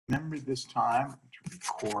remember this time to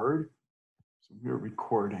record. So we're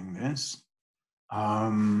recording this.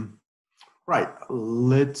 Right,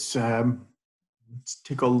 let's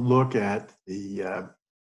take a look at the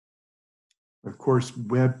course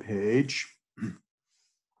web page.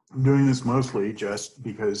 I'm doing this mostly just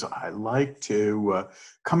because I like to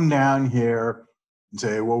come down here and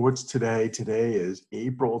say, well, what's today? Today is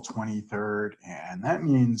April 23rd, and that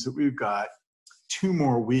means that we've got 2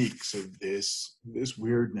 more weeks of this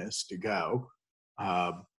weirdness to go.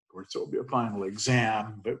 Of course, there'll be a final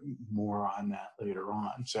exam, but more on that later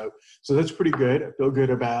on. So that's pretty good. I feel good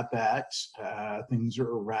about that. Things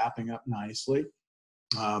are wrapping up nicely.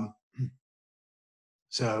 And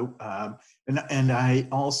I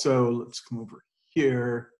also, let's come over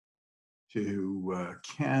here to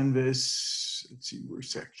Canvas. Let's see, we're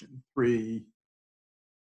section 3.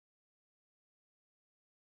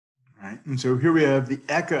 Right, and so here we have the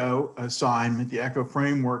Echo assignment, the Echo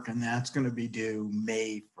framework, and that's going to be due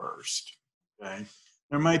May 1st. Okay,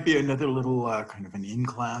 there might be another little kind of an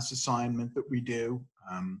in-class assignment that we do.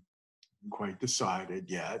 Haven't quite decided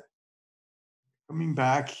yet. Coming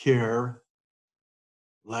back here,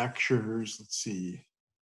 lectures. Let's see.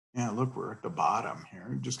 Yeah, look, we're at the bottom here.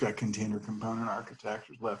 We've just got container component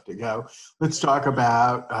architectures left to go. Let's talk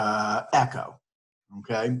about Echo.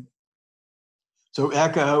 Okay. So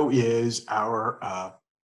Echo is our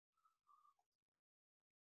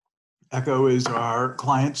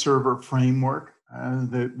client server framework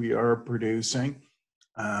that we are producing.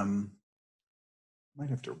 Might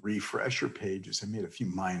have to refresh your pages. I made a few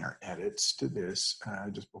minor edits to this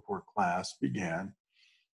just before class began.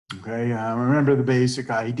 Okay, remember the basic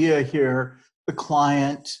idea here. The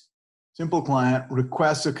client, simple client,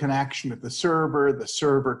 requests a connection to the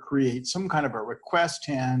server creates some kind of a request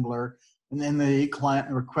handler, and then the client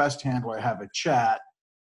and request handler have a chat.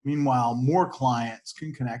 Meanwhile, more clients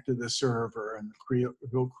can connect to the server and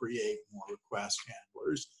will create more request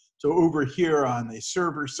handlers. So over here on the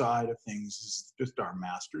server side of things is just our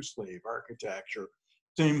master-slave architecture,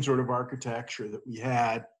 same sort of architecture that we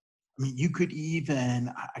had. I mean, you could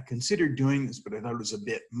even, I considered doing this, but I thought it was a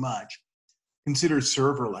bit much. Consider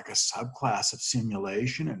server like a subclass of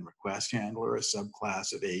simulation and request handler a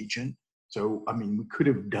subclass of agent. So, I mean, we could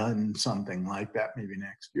have done something like that. Maybe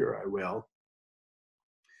next year I will.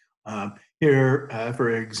 Here,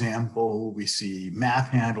 for example, we see math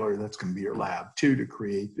handler. That's going to be your lab 2 to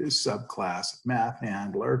create this subclass of math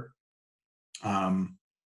handler.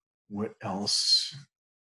 What else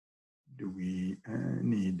do we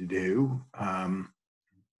need to do?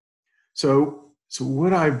 So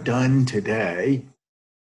what I've done today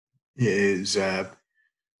is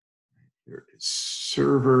here is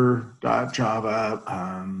server.java.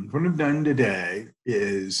 What I've done today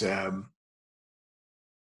is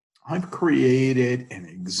I've created an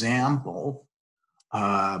example.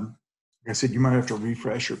 Like I said, you might have to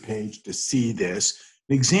refresh your page to see this.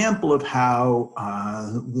 An example of how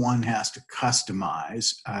one has to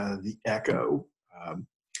customize the Echo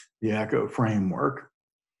framework.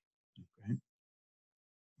 Okay.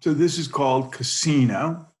 So this is called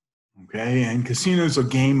Casino. Okay, and Casino is a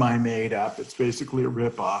game I made up. It's basically a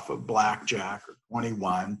ripoff of Blackjack or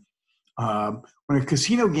 21. When a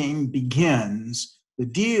casino game begins, the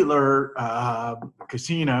dealer,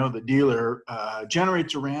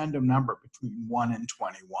 generates a random number between 1 and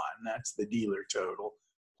 21. That's the dealer total.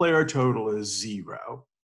 Player total is 0.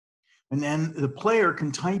 And then the player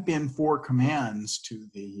can type in 4 commands to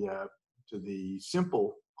the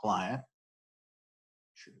simple client.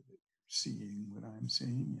 Sure that you're seeing what I'm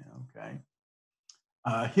seeing. Yeah,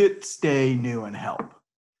 okay. Hit, stay, new, and help.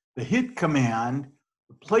 The hit command,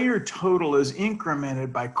 the player total is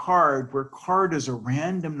incremented by card, where card is a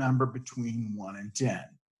random number between 1 and 10.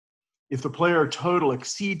 If the player total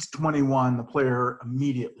exceeds 21, the player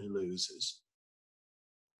immediately loses.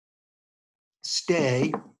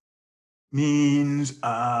 Stay means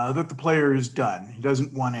that the player is done. He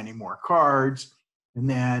doesn't want any more cards. And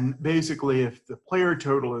then basically, if the player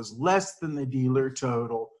total is less than the dealer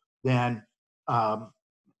total, then the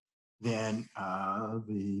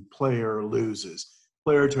player loses.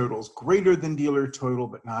 Player total is greater than dealer total,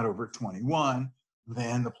 but not over 21,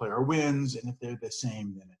 then the player wins, and if they're the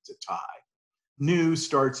same, then it's a tie. New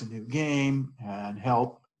starts a new game, and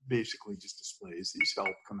help basically just displays these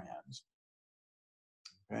help commands.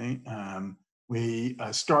 Okay, we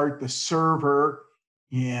start the server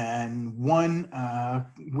in one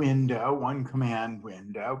command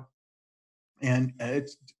window, and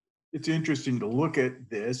it's interesting to look at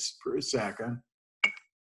this for a second.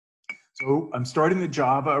 So I'm starting the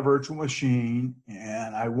Java virtual machine,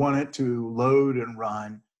 and I want it to load and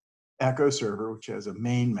run echo server, which has a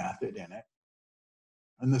main method in it.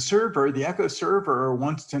 And the server, the echo server,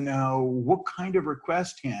 wants to know what kind of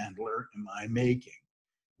request handler am I making.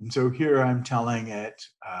 And so here I'm telling it,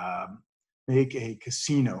 make a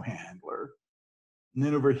casino handler. And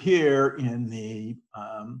then over here in the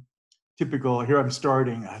typical, here I'm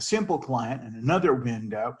starting a simple client in another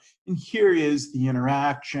window. And here is the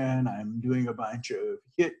interaction. I'm doing a bunch of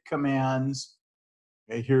hit commands.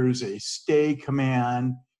 Okay, here's a stay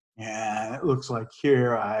command. And it looks like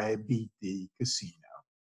here I beat the casino.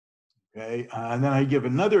 Okay, and then I give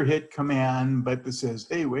another hit command, but this says,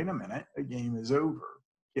 hey, wait a minute, the game is over.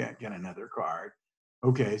 Can't get another card.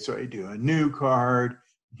 Okay, so I do a new card.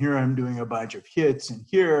 Here I'm doing a bunch of hits, and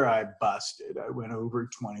here I busted. I went over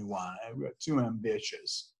 21. I got too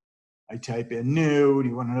ambitious. I type in new. Do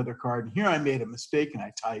you want another card? And here I made a mistake, and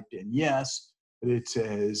I typed in yes, but it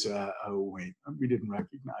says, oh, wait, we didn't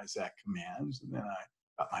recognize that command. And then I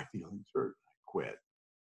got my feelings hurt, and I quit.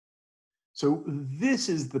 So this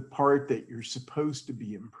is the part that you're supposed to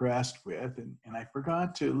be impressed with. And I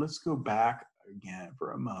forgot to, let's go back again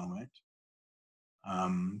for a moment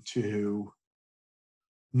to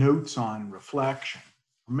notes on reflection.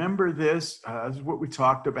 Remember this, this is what we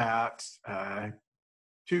talked about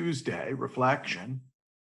Tuesday, reflection.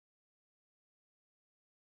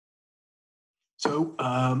 So,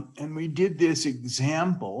 and we did this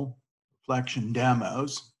example, reflection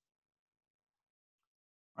demos.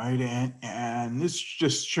 Right, and this is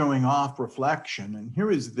just showing off reflection. And here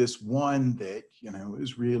is this one that, you know,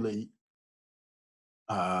 is really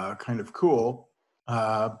kind of cool.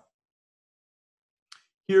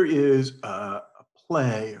 Here is a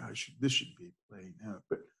play. This should be play note,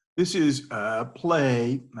 but this is a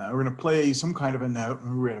play. Now we're going to play some kind of a note.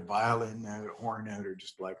 We're at a violin note, a horn note, or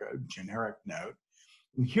just like a generic note.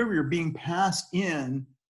 And here we're being passed in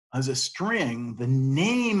as a string the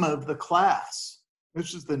name of the class.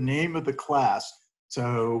 This is the name of the class.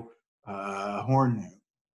 So horn note,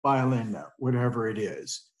 violin note, whatever it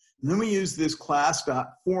is. And then we use this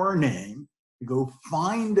class.forName to go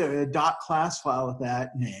find a .class file with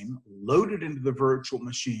that name, load it into the virtual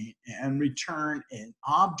machine, and return an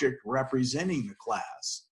object representing the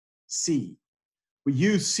class, C. We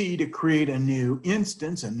use C to create a new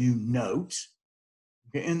instance, a new note,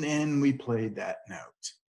 okay, and then we played that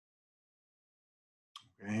note.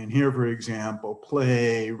 And here, for example,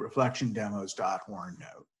 play reflection demos.horn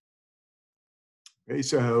note. Okay,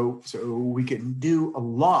 so we can do a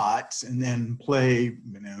lot and then play,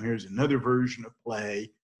 you know, here's another version of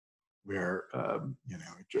play where, you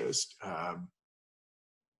know, it just,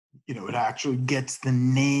 you know, it actually gets the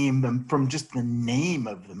name from just the name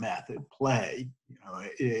of the method, play, you know,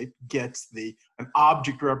 it gets an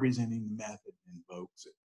object representing the method and invokes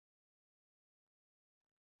it.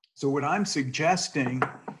 So what I'm suggesting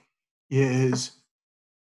is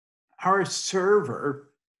our server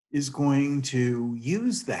is going to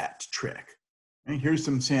use that trick. And here's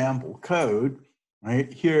some sample code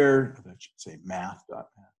right here. That should say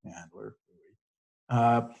math.mathhandler.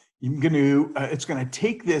 It's going to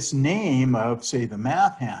take this name of, say, the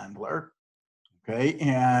math handler, okay,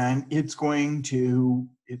 and it's going to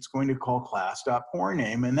call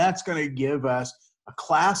class.forName, and that's going to give us a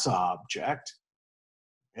class object.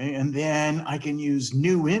 Okay, and then I can use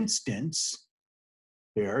new instance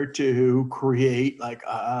here to create like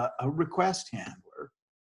a request handler.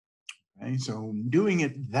 Okay, so doing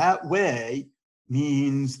it that way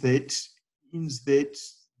means that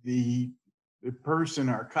the person,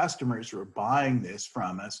 our customers who are buying this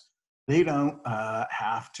from us, they don't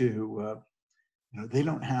have to, you know, they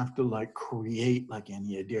don't have to like create like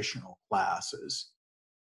any additional classes.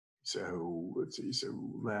 So let's see, so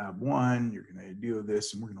lab 1, you're going to do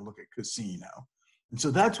this, and we're going to look at casino. And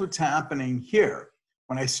so that's what's happening here.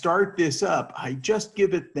 When I start this up, I just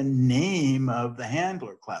give it the name of the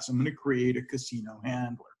handler class. I'm going to create a casino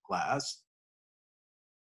handler class.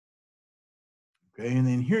 Okay, and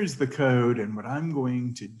then here's the code, and what I'm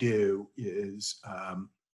going to do is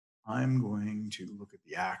I'm going to look at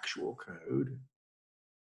the actual code.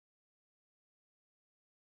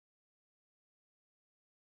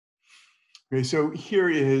 Okay, so here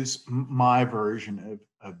is my version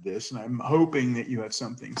of this, and I'm hoping that you have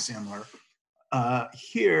something similar.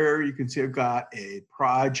 Here you can see I've got a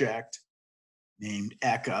project named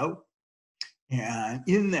Echo, and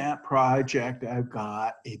in that project I've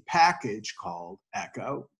got a package called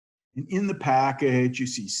Echo, and in the package you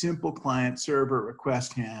see simple client server,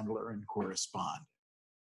 request handler, and correspondent.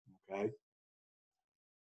 Okay,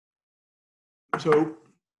 so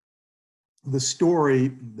the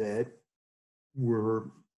story that we're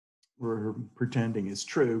pretending is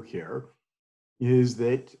true here is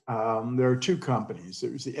that there are two companies.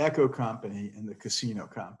 There's the Echo company and the Casino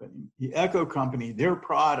company. The Echo company, their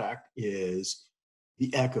product is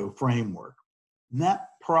the Echo framework. And that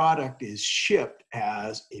product is shipped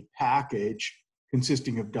as a package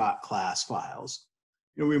consisting of .class files.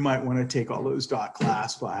 We might want to take all those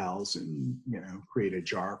 .class files and create a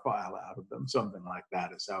jar file out of them. Something like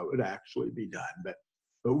that is how it would actually be done.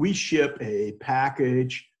 But we ship a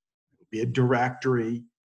package, it'll be a directory,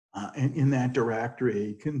 and in that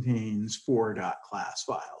directory contains 4 .class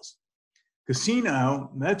files.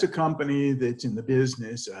 Casino, that's a company that's in the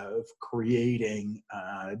business of creating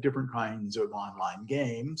different kinds of online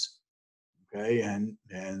games. Okay, and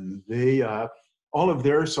they all of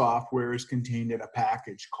their software is contained in a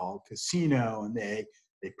package called Casino, and they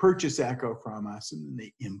purchase Echo from us and then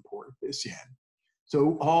they import this in.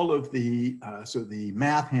 So all of the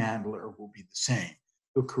math handler will be the same.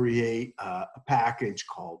 They'll create a package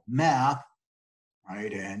called math,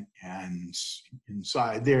 right? And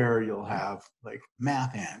inside there you'll have like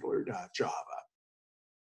mathhandler.java.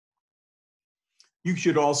 You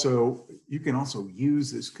can also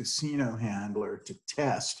use this Casino handler to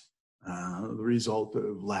test the result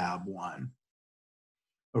of lab 1.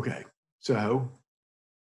 Okay, so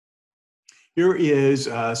here is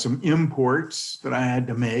some imports that I had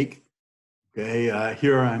to make. Okay,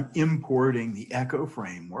 here I'm importing the Echo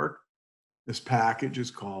framework. This package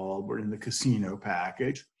is called, we're in the Casino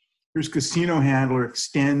package. Here's Casino handler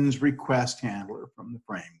extends request handler from the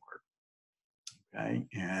framework. Okay,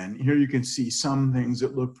 and here you can see some things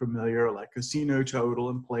that look familiar, like Casino total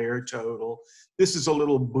and player total. This is a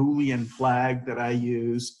little Boolean flag that I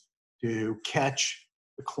use to catch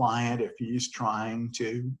the client if he's trying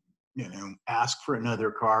to, ask for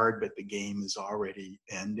another card, but the game is already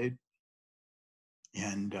ended.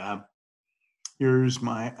 And here's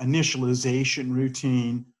my initialization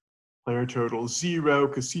routine. Player total 0,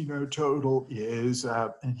 Casino total is,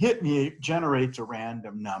 and hit me generates a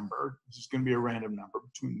random number. This is going to be a random number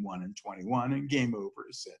between 1 and 21, and game over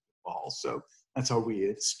is set to false. So that's how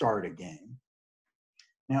we start a game.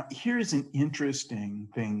 Now, here's an interesting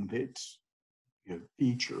thing that's a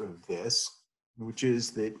feature of this, which is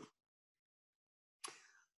that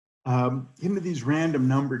these random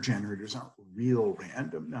number generators aren't real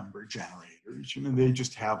random number generators. They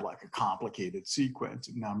just have like a complicated sequence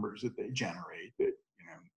of numbers that they generate that,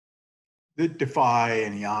 that defy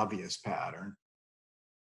any obvious pattern.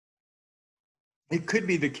 It could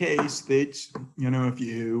be the case that, if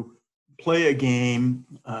you play a game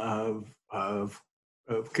of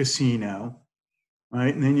Casino,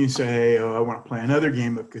 right, and then you say, oh, I want to play another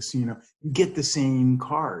game of Casino, you get the same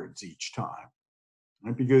cards each time.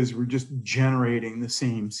 Right? Because we're just generating the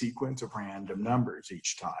same sequence of random numbers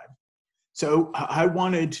each time. So I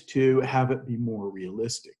wanted to have it be more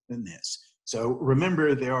realistic than this. So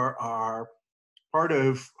remember, there are part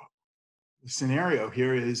of the scenario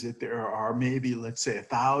here is that there are maybe, let's say,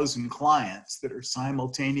 1,000 clients that are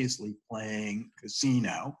simultaneously playing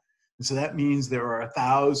Casino. And so that means there are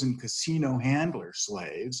 1,000 Casino handler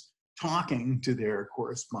slaves talking to their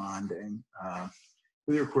corresponding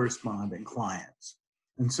clients.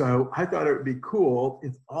 And so I thought it would be cool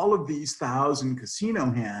if all of these 1,000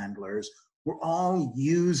 Casino handlers were all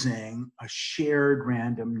using a shared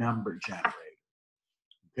random number generator.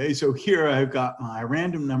 Okay, so here I've got my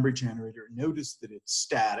random number generator. Notice that it's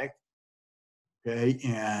static, okay,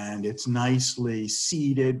 and it's nicely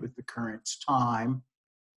seeded with the current time.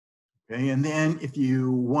 Okay, and then if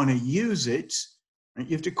you want to use it, right,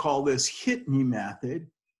 you have to call this hit me method,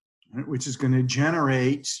 which is going to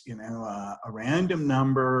generate, a random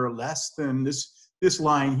number less than this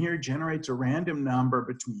line here generates a random number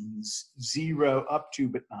between 0 up to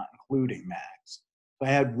but not including max. If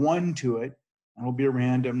I add 1 to it, it'll be a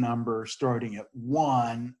random number starting at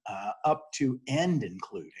 1 up to and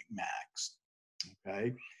including max.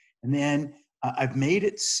 Okay, and then I've made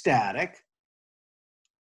it static.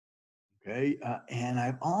 Okay, and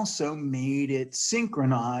I've also made it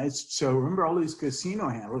synchronized. So remember, all these Casino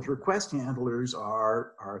handlers, request handlers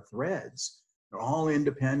are threads. They're all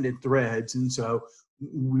independent threads, and so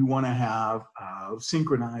we want to have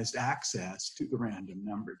synchronized access to the random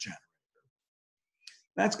number generator.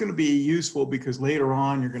 That's going to be useful because later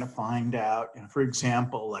on you're going to find out, for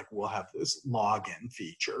example, like we'll have this login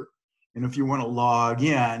feature, and if you want to log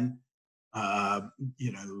in,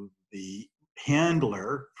 the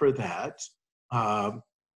handler for that,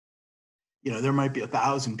 there might be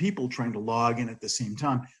 1,000 people trying to log in at the same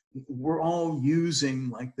time. We're all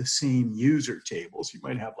using like the same user tables. You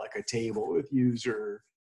might have like a table with user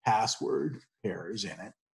password pairs in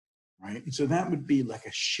it. right? And so that would be like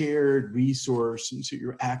a shared resource, and so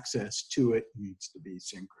your access to it needs to be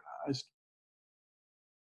synchronized.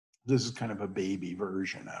 This is kind of a baby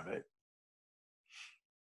version of it.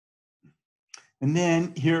 And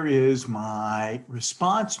then here is my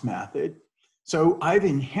response method. So I've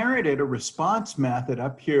inherited a response method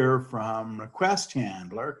up here from request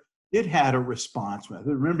handler. It had a response method.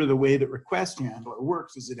 Remember, the way that request handler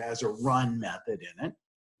works is it has a run method in it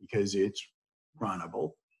because it's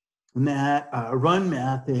runnable. And that run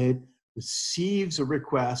method receives a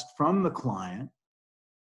request from the client,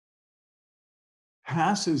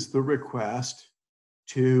 passes the request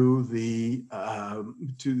to the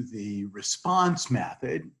response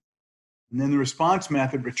method, and then the response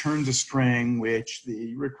method returns a string which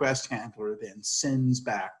the request handler then sends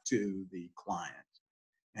back to the client.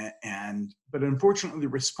 But unfortunately, the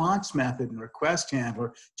response method and request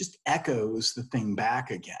handler just echoes the thing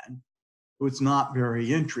back again. So it's not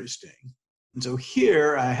very interesting. And so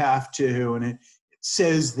here I have to, and it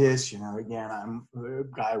says this, again, I'm a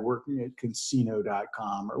guy working at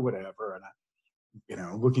casino.com or whatever, and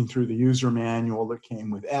looking through the user manual that came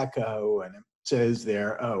with Echo, and it says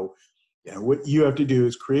there, what you have to do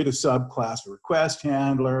is create a subclass of request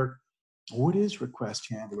handler. What is request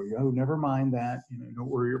handler? Oh, never mind that. Don't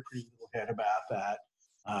worry your pretty little head about that.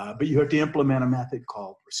 But you have to implement a method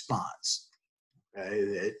called response. Okay,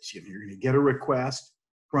 that you're going to get a request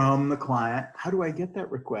from the client. How do I get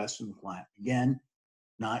that request from the client? Again,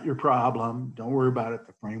 not your problem. Don't worry about it.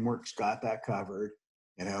 The framework's got that covered.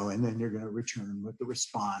 And then you're going to return what the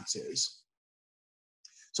response is.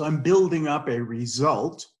 So I'm building up a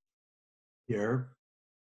result here,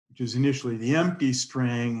 which is initially the empty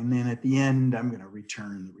string, and then at the end, I'm going to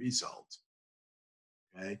return the result.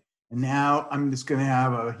 Okay, and now I'm just going to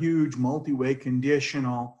have a huge multi-way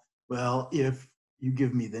conditional. Well, if you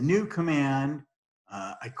give me the new command,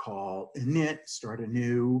 I call init, start a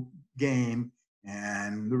new game,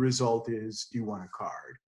 and the result is, do you want a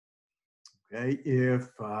card? Okay, if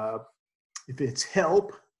it's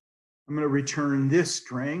help, I'm going to return this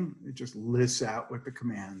string. It just lists out what the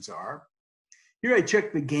commands are. Here I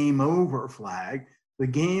check the game over flag. The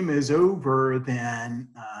game is over, then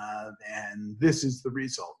this is the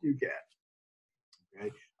result you get.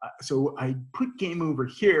 Okay, so I put game over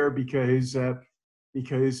here because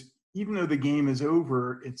even though the game is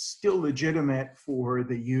over, it's still legitimate for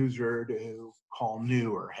the user to call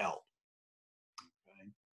new or help. Okay,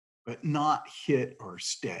 but not hit or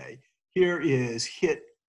stay. Here is hit.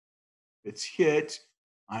 It's hit.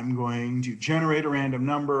 I'm going to generate a random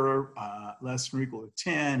number less than or equal to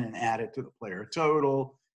 10 and add it to the player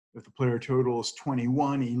total. If the player total is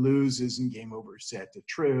 21, he loses and game over is set to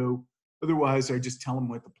true. Otherwise, I just tell him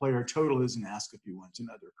what the player total is and ask if he wants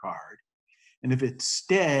another card. And if it's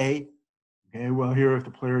stay, okay, well, here if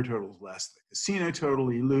the player total is less than the casino total,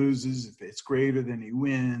 he loses. If it's greater than, he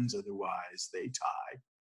wins. Otherwise, they tie.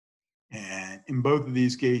 And in both of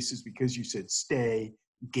these cases, because you said stay,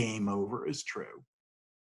 game over is true.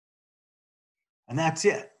 And that's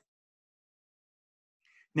it.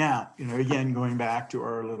 Now, again, going back to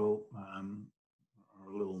our little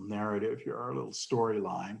narrative here, our little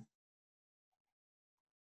storyline.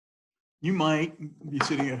 You might be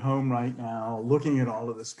sitting at home right now, looking at all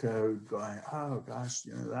of this code, going, "Oh gosh,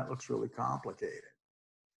 that looks really complicated."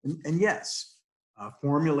 And yes,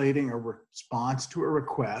 formulating a response to a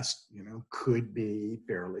request, could be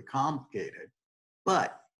fairly complicated.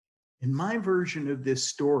 But in my version of this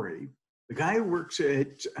story, the guy who works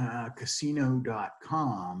at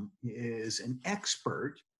casino.com is an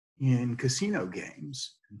expert in casino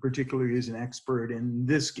games, and particularly is an expert in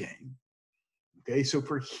this game. Okay, so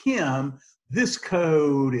for him, this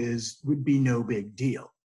code would be no big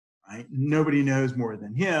deal, right? Nobody knows more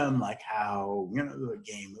than him, like how the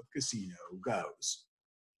game of casino goes.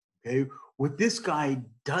 Okay, what this guy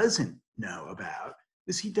doesn't know about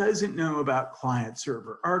is he doesn't know about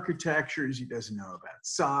client-server architectures. He doesn't know about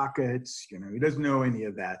sockets. He doesn't know any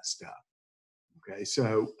of that stuff. Okay,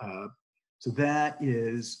 so that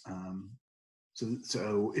is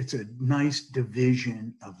so it's a nice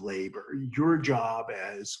division of labor. Your job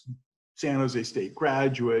as San Jose State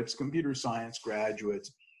graduates, computer science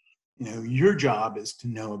graduates, your job is to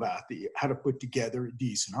know about how to put together a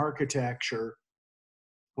decent architecture,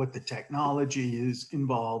 what the technology is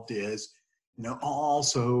involved is.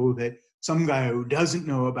 Also that some guy who doesn't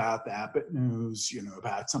know about that but knows,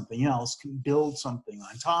 about something else can build something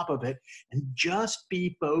on top of it and just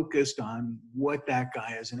be focused on what that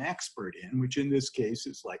guy is an expert in, which in this case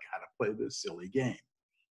is like how to play this silly game.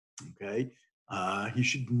 Okay, He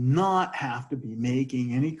should not have to be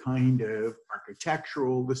making any kind of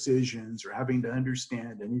architectural decisions or having to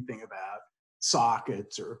understand anything about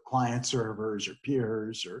sockets or client servers or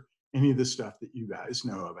peers or any of the stuff that you guys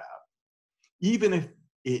know about. Even if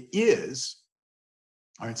it is,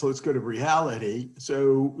 all right, so let's go to reality.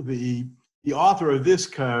 So the author of this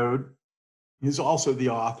code is also the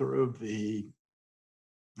author of the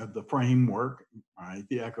framework, all right,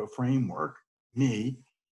 the Echo framework, me,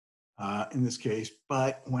 in this case.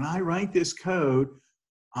 But when I write this code,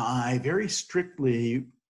 I very strictly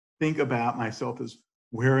think about myself as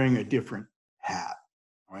wearing a different hat,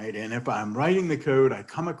 right? And if I'm writing the code, I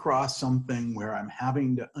come across something where I'm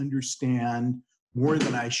having to understand more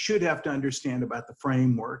than I should have to understand about the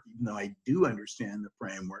framework, even though I do understand the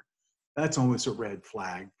framework, that's always a red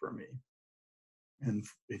flag for me. And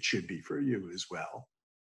it should be for you as well.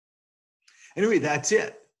 Anyway, that's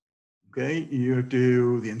it. Okay, you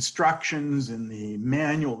do the instructions in the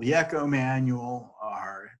manual, the Echo manual,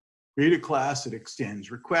 are create a class that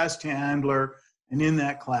extends request handler, and in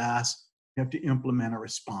that class, you have to implement a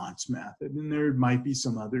response method. And there might be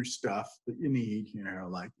some other stuff that you need,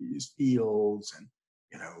 like these fields and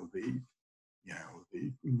the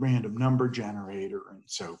random number generator and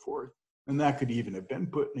so forth. And that could even have been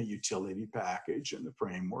put in a utility package in the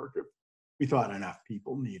framework if we thought enough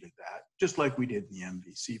people needed that, just like we did in the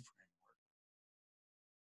MVC framework.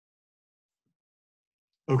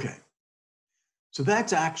 Okay, so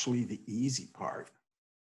that's actually the easy part.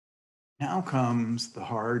 Now comes the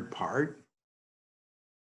hard part,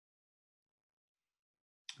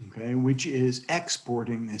 okay, which is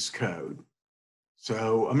exporting this code.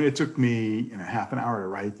 So, I mean, it took me half an hour to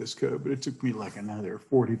write this code, but it took me like another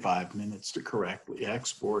 45 minutes to correctly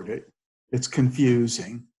export it. It's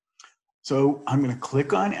confusing. So I'm going to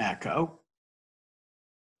click on Echo,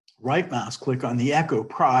 right mouse click on the Echo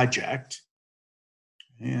project,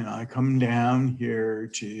 and I come down here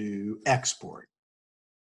to export.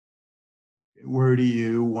 Where do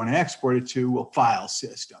you want to export it to? Well, file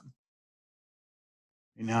system.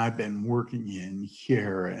 And now I've been working in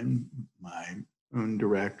here in my own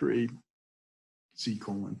directory,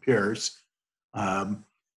 C:\Pierce.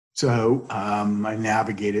 So I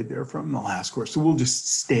navigated there from the last course. So we'll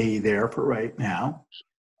just stay there for right now.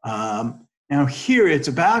 Now here it's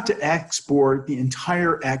about to export the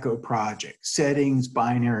entire Echo project, settings,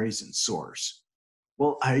 binaries, and source.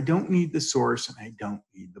 Well, I don't need the source and I don't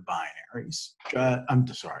need the binaries. I'm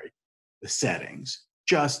sorry, the settings,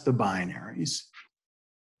 just the binaries.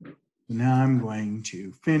 So now I'm going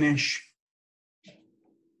to finish.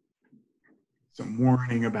 Some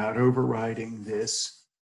warning about overriding this.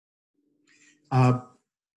 So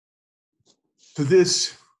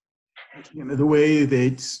this, the way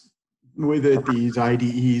that these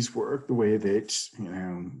IDEs work, the way that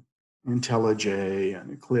IntelliJ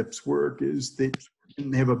and Eclipse work is that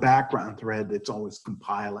they have a background thread that's always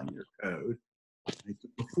compiling your code.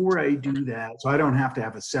 Before I do that, so I don't have to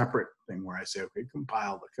have a separate thing where I say, okay,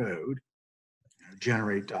 compile the code,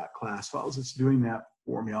 generate.class files. It's doing that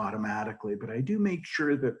for me automatically, but I do make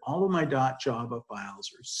sure that all of my .java files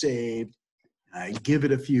are saved. I give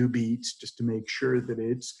it a few beats just to make sure that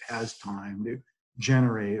it has time to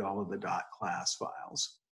generate all of the .class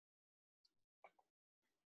files.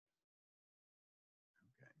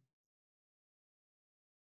 Okay.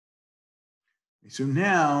 So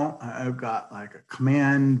now I've got like a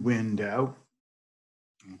command window,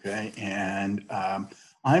 okay, and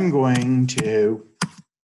I'm going to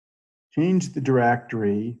change the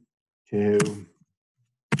directory to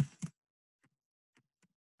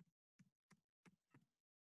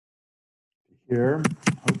here.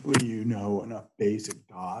 Hopefully you know enough basic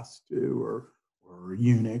DOS or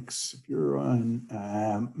Unix if you're on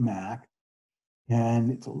Mac.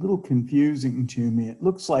 And it's a little confusing to me. It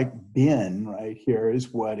looks like bin right here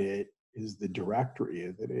is what it is, the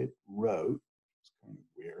directory that it wrote. It's kind of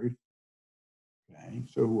weird. Okay,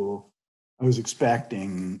 so I was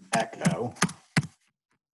expecting echo.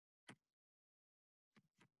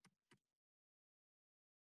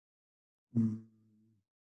 Do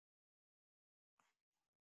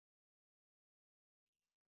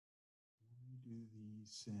these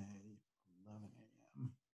say 11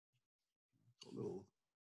 a.m.? It's a little,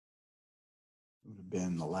 it would have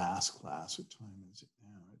been the last class. What time is it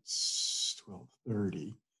now? It's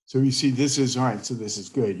 12:30. So you see, this is, all right, so this is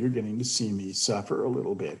good. You're getting to see me suffer a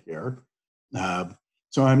little bit here.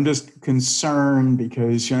 So I'm just concerned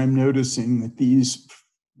because I'm noticing that these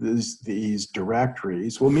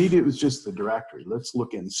directories, well, maybe it was just the directory. Let's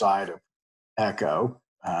look inside of Echo.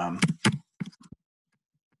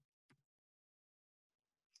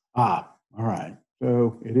 All right.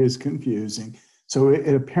 So it is confusing. So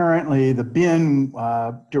it apparently the bin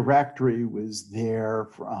directory was there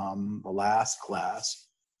from the last class,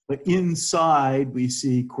 but inside we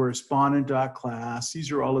see correspondent.class.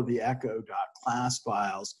 These are all of the echo.class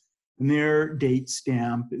files, and their date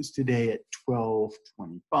stamp is today at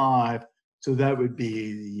 12/25. So that would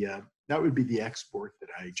be the export that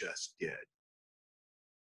I just did.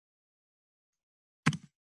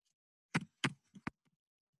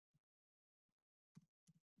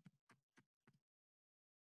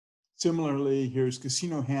 Similarly, here's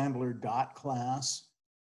casino handler dot class,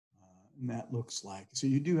 and that looks like, so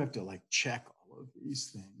you do have to like check all of these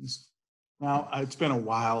things. Now, it's been a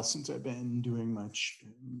while since I've been doing much,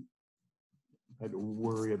 had to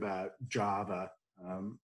worry about Java.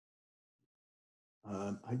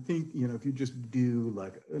 I think, if you just do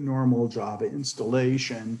like a normal Java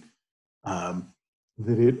installation,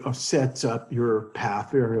 that it sets up your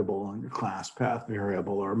path variable on your class path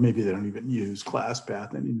variable, or maybe they don't even use class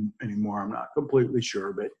path anymore. I'm not completely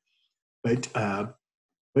sure, but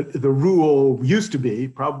the rule used to be,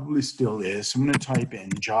 probably still is. I'm going to type in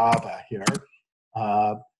Java here.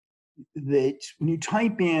 That when you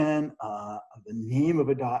type in the name of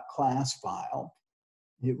a .class file,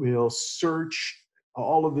 it will search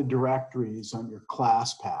all of the directories on your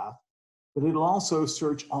class path, but it'll also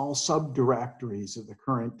search all subdirectories of the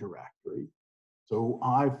current directory. So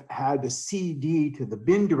I've had a CD to the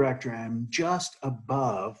bin directory. I'm just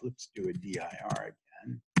above, let's do a dir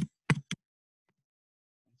again.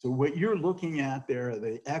 So what you're looking at there are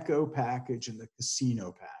the echo package and the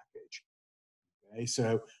casino package. Okay,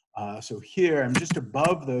 so here I'm just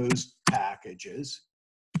above those packages.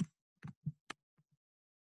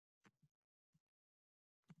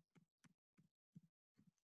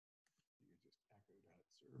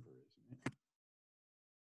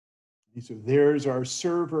 So there's our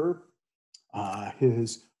server,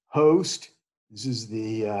 his host. This is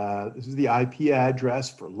the IP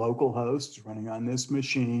address for local hosts running on this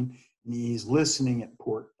machine, and he's listening at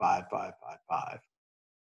port 5555.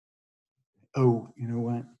 Oh, you know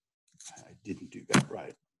what? I didn't do that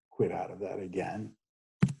right. Quit out of that again.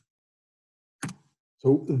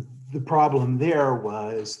 So the problem there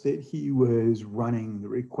was that he was running the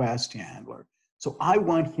request handler. So I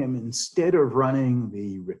want him, instead of running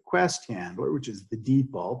the request handler, which is the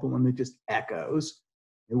default, the one that just echoes,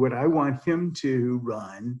 and what I want him to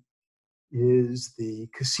run is the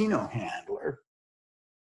casino handler.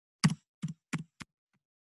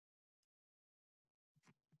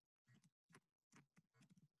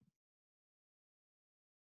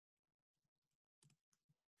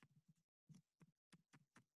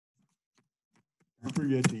 Don't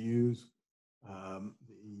forget to use the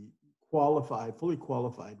fully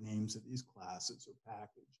qualified names of these classes, or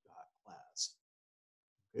package.class.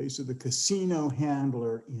 Okay, so the casino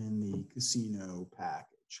handler in the casino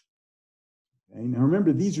package. Okay, now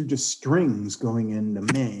remember, these are just strings going into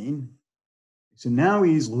main. So now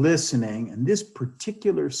he's listening, and this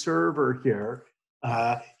particular server here,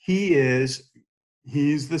 he's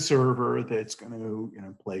the server that's going to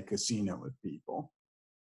play casino with people.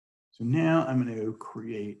 So now I'm going to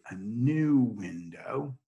create a new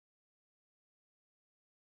window.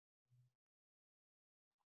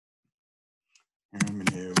 And I'm going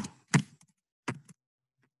to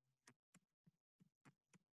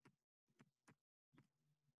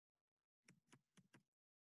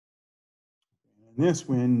in this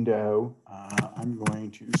window, I'm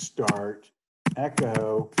going to start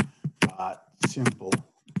echo.simple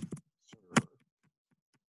server.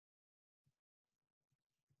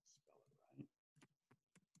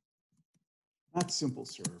 Not simple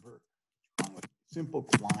server, simple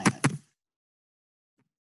client.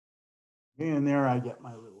 And there I get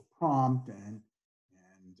my little prompt and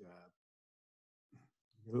a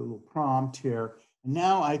little prompt here. And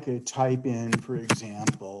now I could type in, for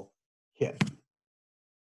example, hit.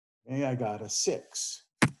 Okay, I got a 6.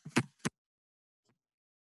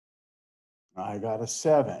 I got a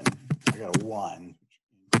 7. I got a 1, which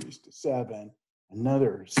increased to 7.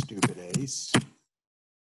 Another stupid ace.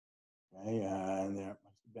 Okay, and there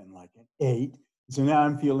must have been like an 8. So now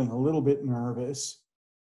I'm feeling a little bit nervous.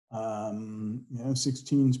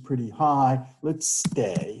 16 is pretty high. Let's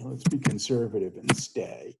stay. Let's be conservative and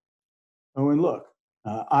stay. Oh, and look,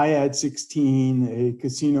 I had 16. The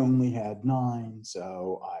casino only had 9,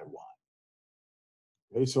 so I won.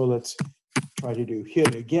 Okay, so let's try to do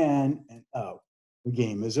hit again, and oh, the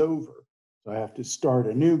game is over. So I have to start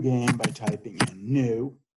a new game by typing in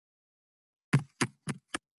new.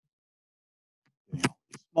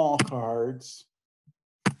 Small cards.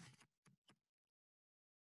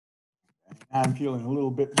 Okay, I'm feeling a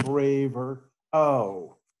little bit braver.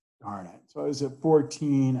 Oh, darn it. So I was at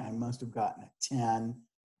 14. I must have gotten a 10,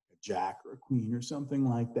 a jack or a queen or something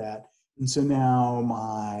like that. And so now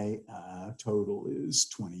my total is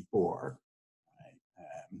 24. Right?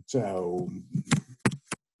 So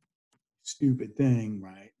stupid thing,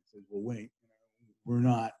 right? It says, well, wait, we're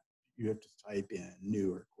not, you have to type in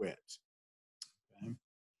new or quit. Okay.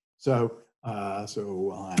 So,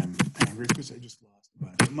 so I'm angry because I just lost a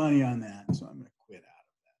bunch of money on that. So I'm going to quit out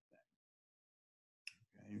of that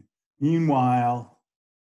thing. Okay. Meanwhile,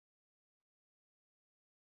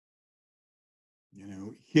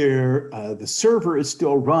 here the server is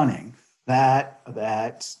still running. That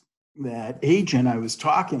agent I was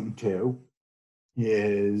talking to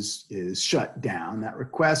is shut down. That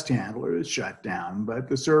request handler is shut down, but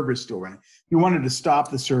the server is still running. If you wanted to stop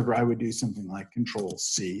the server, I would do something like Control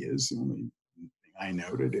C is the only thing I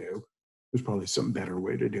know to do. There's probably some better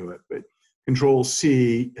way to do it, but Control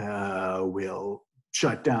C will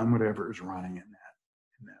shut down whatever is running in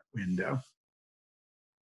that window.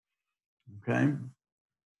 Okay.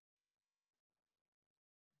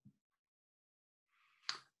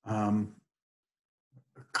 A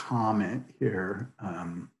comment here.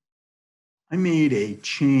 I made a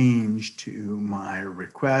change to my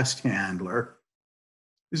request handler.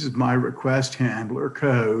 This is my request handler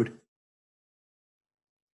code.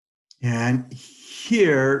 And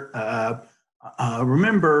here,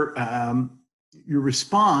 remember, your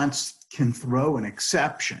response can throw an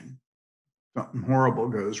exception. Something horrible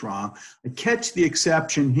goes wrong. I catch the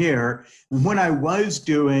exception here. And what I was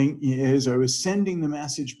doing is I was sending the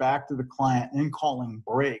message back to the client and calling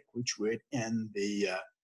break, which would end the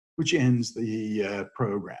which ends the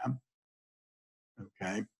program.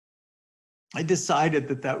 Okay. I decided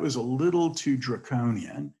that that was a little too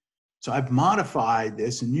draconian. So I've modified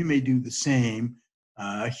this, and you may do the same.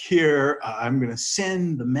 Here, I'm going to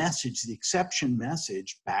send the message, the exception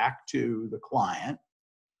message, back to the client.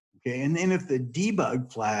 Okay, and then if the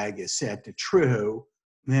debug flag is set to true,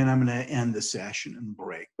 then I'm going to end the session and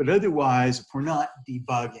break. But otherwise, if we're not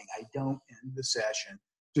debugging, I don't end the session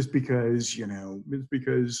just because, it's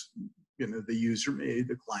because,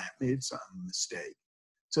 the client made some mistake.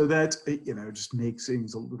 So that's, just makes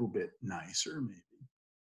things a little bit nicer, maybe.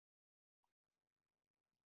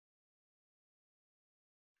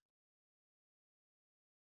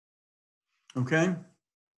 Okay.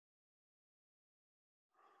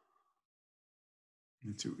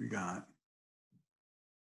 Let's see what we got.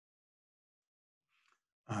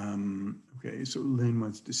 Okay, so Lynn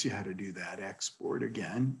wants to see how to do that export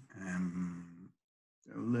again.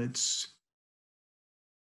 So let's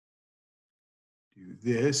do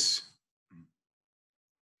this.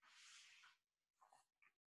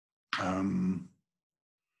 Let's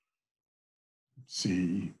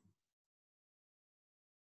see.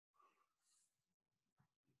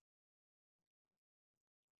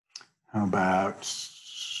 How about,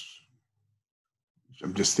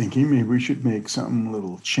 I'm just thinking maybe we should make some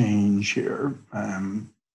little change here.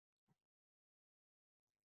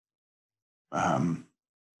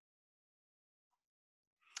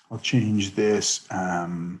 I'll change this.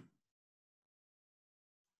 I'll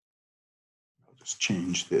just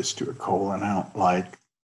change this to a colon. I don't like,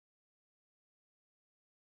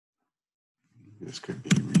 this could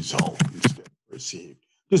be result instead of received.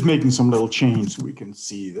 Just making some little change so we can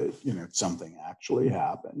see that, something actually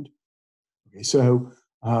happened. Okay, so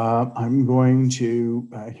I'm going to,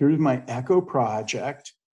 here's my Echo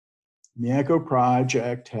project. And the Echo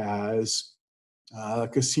project has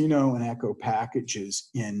Casino and Echo packages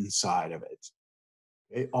inside of it.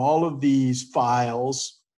 Okay, all of these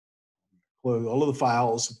files, all of the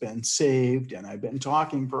files have been saved, and I've been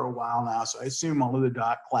talking for a while now, so I assume all of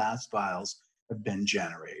the .class files have been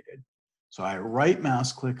generated. So I right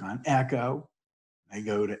mouse click on Echo, I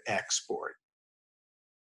go to Export.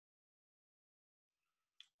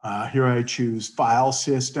 Here I choose File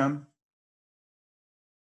System.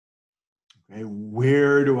 Okay,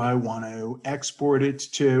 where do I want to export it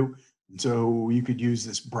to? And so you could use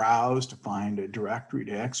this browse to find a directory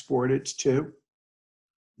to export it to.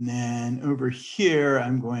 And then over here,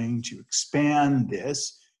 I'm going to expand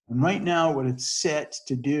this. And right now, what it's set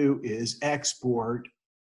to do is export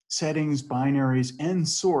settings, binaries, and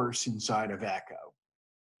source inside of Echo.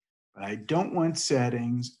 But I don't want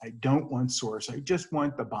settings. I don't want source. I just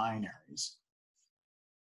want the binaries.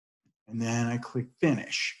 And then I click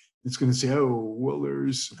Finish. It's going to say, oh, well,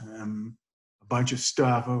 there's a bunch of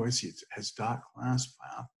stuff. Oh, I see it has .class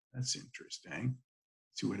file. That's interesting.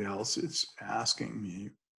 Let's see what else it's asking me.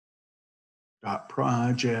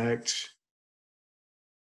 .project.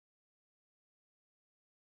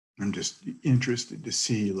 I'm just interested to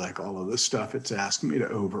see like all of the stuff it's asking me to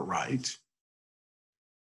overwrite.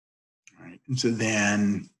 All right, and so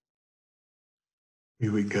then we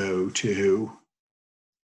would go to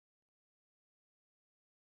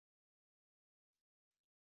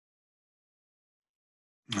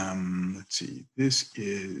let's see, this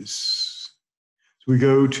is, so we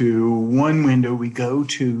go to one window, we go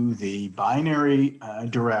to the binary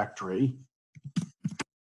directory.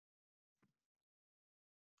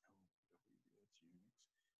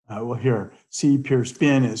 Well, here, C Pierce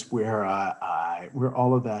bin is where where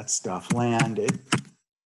all of that stuff landed.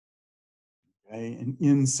 Okay, and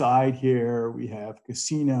inside here we have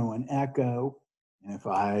casino and echo. And if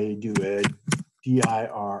I do a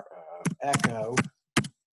dir of echo,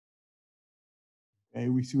 okay,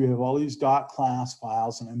 we see we have all these .class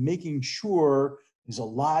files, and I'm making sure there's a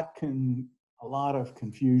lot of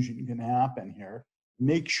confusion can happen here.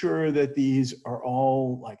 Make sure that these are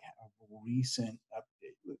all like a recent update.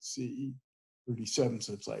 Let's see, 37,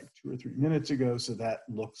 so it's like 2 or 3 minutes ago, so that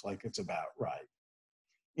looks like it's about right.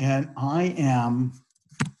 And I am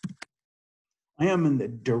in the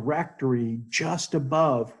directory just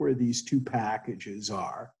above where these two packages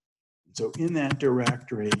are. So in that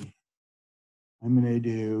directory, I'm going to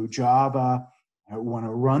do Java. I want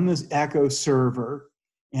to run this echo server,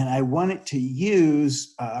 and I want it to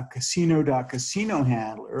use casino.casino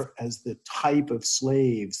handler as the type of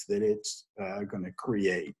slaves that it's going to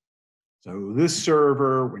create. So this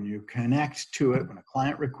server, when you connect to it, when a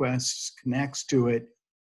client request connects to it,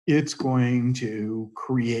 it's going to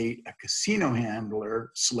create a casino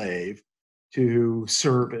handler slave to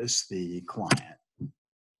service the client.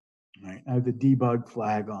 Right? I have the debug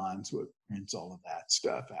flag on, so it prints all of that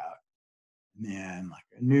stuff out. And then like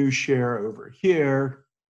a new share over here,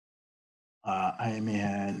 I am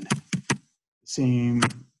in the same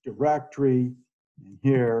directory. And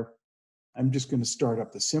here, I'm just going to start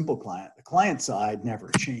up the simple client. The client side never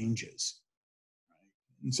changes. Right?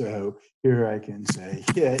 And so here I can say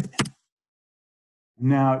hit.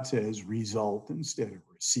 Now it says result instead of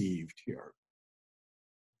received here.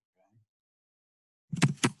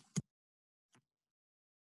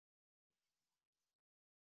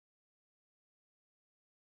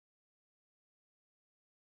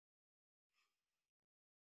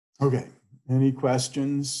 Okay, any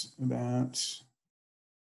questions about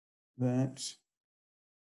that?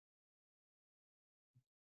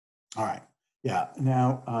 All right, yeah,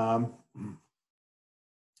 now,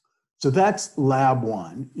 so that's lab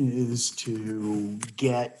one, is to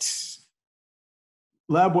get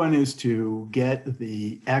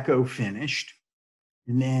the echo finished,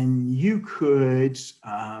 and then you could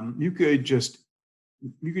just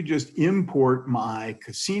import my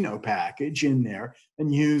casino package in there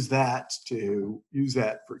and use that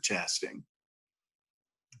for testing.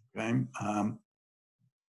 Okay.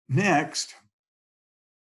 Next,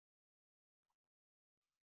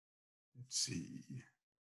 let's see.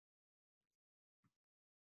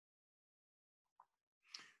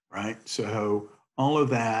 Right. So all of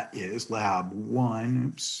that is lab one.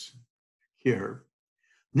 Oops. Here.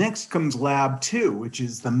 Next comes lab two, which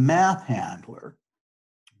is the math handler.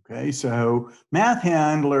 Okay, so math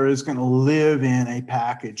handler is going to live in a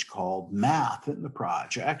package called math in the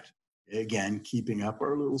project. Again, keeping up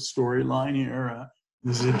our little storyline here.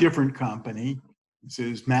 This is a different company. This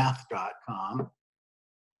is math.com.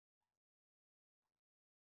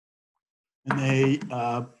 And they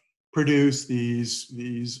produce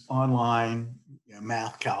these online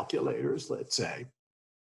math calculators, let's say.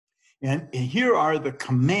 And here are the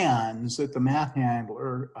commands that the math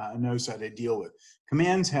handler knows how to deal with.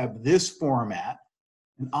 Commands have this format: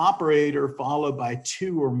 an operator followed by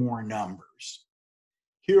 2 or more numbers.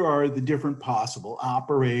 Here are the different possible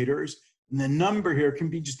operators. And the number here can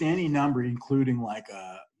be just any number, including like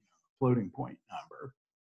a floating point number.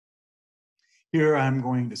 Here I'm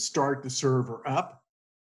going to start the server up.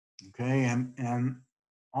 Okay, and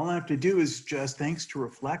all I have to do is just, thanks to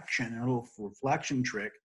reflection, a little reflection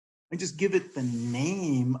trick, I just give it the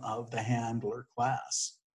name of the handler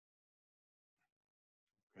class.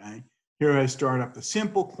 Okay, here I start up the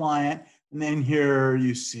simple client, and then here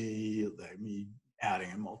you see me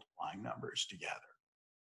adding and multiplying numbers together.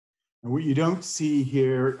 And what you don't see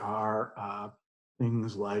here are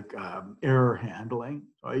things like error handling.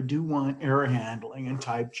 So I do want error handling and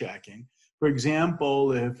type checking. For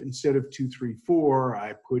example, if instead of 234,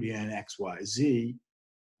 I put in XYZ,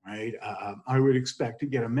 right, I would expect to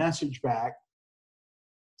get a message back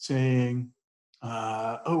saying,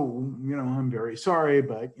 oh, I'm very sorry,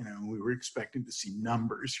 but, we were expecting to see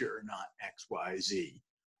numbers here, not XYZ.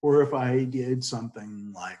 Or if I did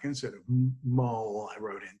something like, instead of mul, I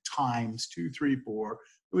wrote in times 234,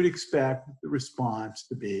 I would expect the response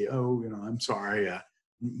to be, oh, I'm sorry,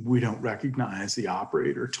 we don't recognize the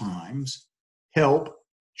operator times. Help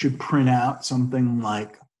should print out something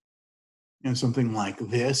like, something like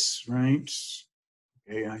this, right?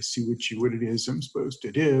 Okay, I see what it is I'm supposed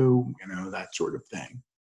to do, that sort of thing.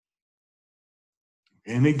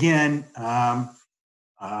 And again,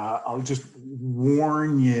 I'll just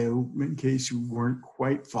warn you, in case you weren't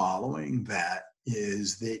quite following that,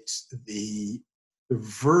 is that the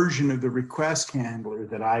version of the request handler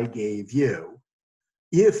that I gave you,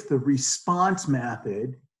 if the response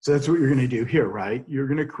method, so that's what you're going to do here, right? You're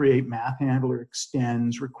going to create math handler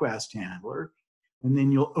extends request handler, and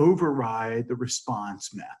then you'll override the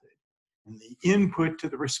response method. And the input to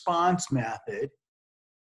the response method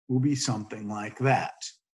will be something like that.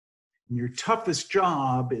 And your toughest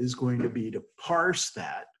job is going to be to parse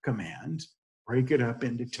that command, break it up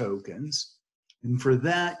into tokens. And for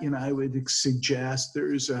that, I would suggest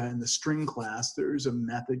there's in the string class, there's a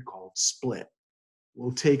method called split.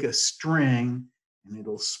 We'll take a string and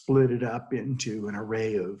it'll split it up into an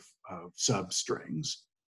array of substrings,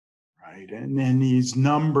 right? And then these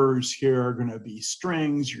numbers here are going to be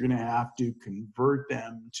strings. You're going to have to convert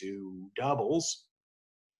them to doubles.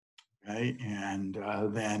 Okay, and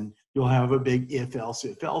then you'll have a big if else,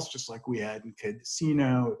 just like we had in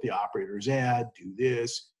casino. If the operators add, do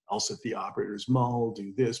this. Else if the operators mul,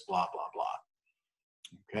 do this, blah, blah, blah.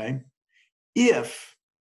 Okay, if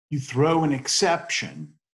you throw an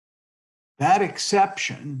exception, that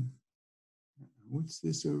exception, what's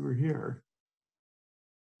this over here?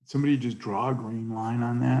 Somebody just draw a green line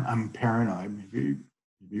on that? I'm paranoid.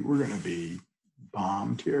 Maybe we're going to be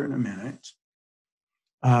bombed here in a minute.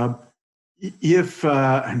 Now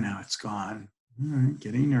it's gone. All right,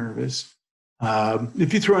 getting nervous.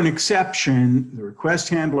 If you throw an exception, the request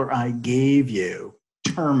handler I gave you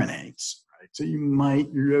terminates, right? So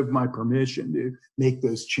you have my permission to make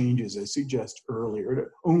those changes I suggest earlier, to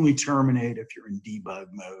only terminate if you're in debug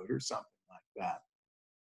mode or something like that.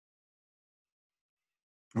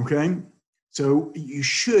 Okay, so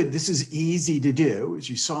this is easy to do. As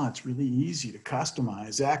you saw, it's really easy to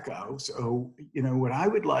customize Echo. So, what I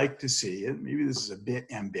would like to see, and maybe this is a bit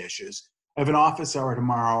ambitious, I have an office hour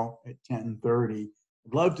tomorrow at 10:30.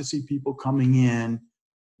 I'd love to see people coming in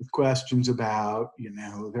with questions about,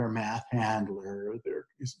 their math handler, their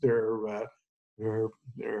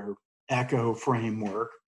Echo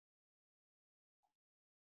framework.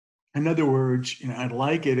 In other words, I'd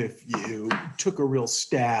like it if you took a real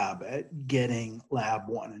stab at getting lab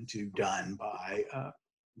 1 and 2 done by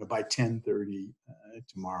 10:30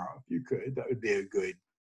 tomorrow. If you could, that would be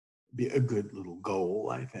a good little goal,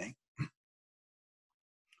 I think.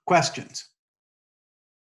 Questions?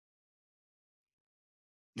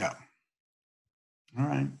 No. All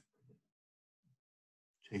right.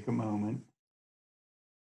 Take a moment.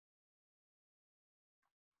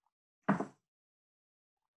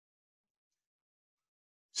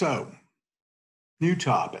 So, new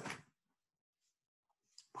topic,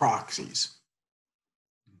 proxies.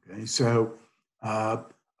 Okay, so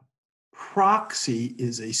proxy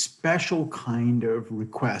is a special kind of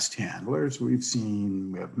request handler. So we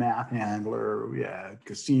have math handler, we have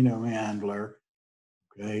casino handler,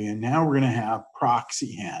 okay, and now we're going to have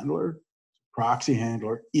proxy handler. Proxy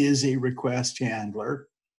handler is a request handler.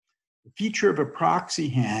 The feature of a proxy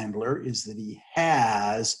handler is that he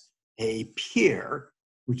has a peer,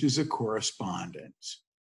 which is a correspondent. Let's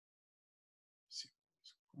see what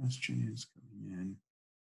this question is coming in.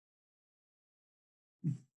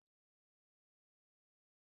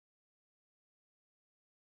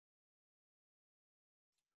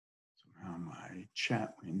 Somehow my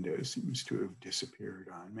chat window seems to have disappeared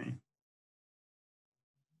on me.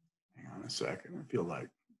 Hang on a second. I feel like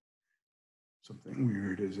something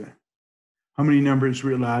weird is it. How many numbers are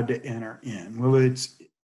we allowed to enter in? Well, it's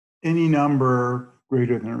any number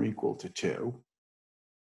greater than or equal to 2.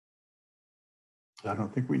 I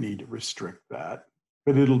don't think we need to restrict that,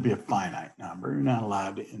 but it'll be a finite number. You're not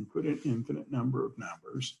allowed to input an infinite number of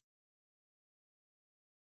numbers,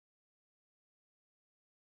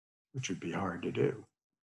 which would be hard to do.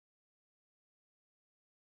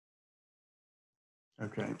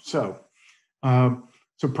 Okay, so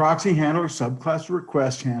proxy handler, subclass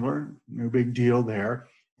request handler, no big deal there.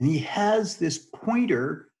 And he has this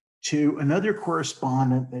pointer to another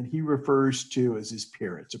correspondent that he refers to as his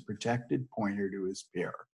peer. It's a protected pointer to his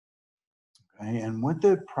peer. Okay, and what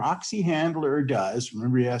the proxy handler does,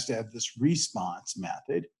 remember he has to have this response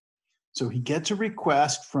method. So he gets a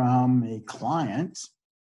request from a client,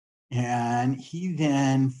 and he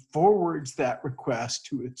then forwards that request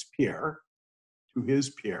to its peer, to his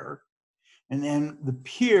peer, and then the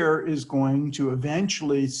peer is going to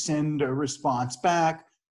eventually send a response back,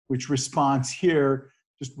 which response here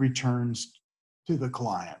just returns to the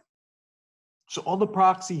client. So all the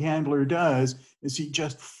proxy handler does is he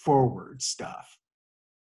just forwards stuff.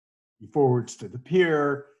 He forwards to the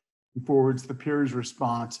peer, he forwards the peer's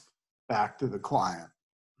response back to the client.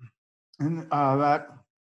 And that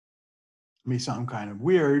may sound kind of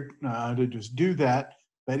weird to just do that,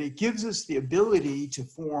 but it gives us the ability to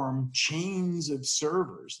form chains of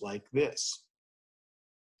servers like this.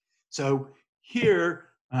 So here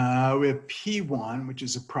we have P1, which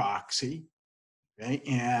is a proxy, okay?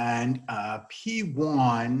 And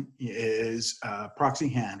P1 is a proxy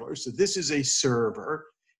handler. So this is a server,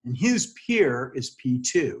 and his peer is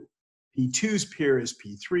P2. P2's peer is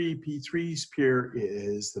P3. P3's peer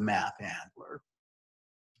is the math handler,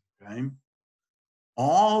 okay?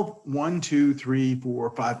 All 1, 2, 3,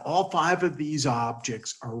 4, 5, all 5 of these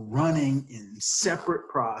objects are running in separate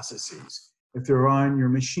processes. If they're on your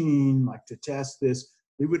machine, like to test this,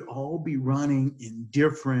 they would all be running in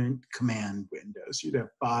different command windows. You'd have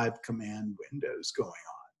 5 command windows going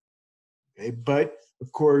on. Okay, but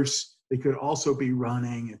of course, they could also be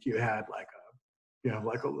running if you had like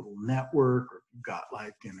a little network, or if you've got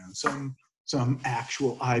like some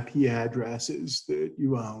actual IP addresses that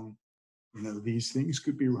you own. These things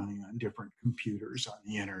could be running on different computers on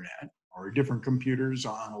the internet, or different computers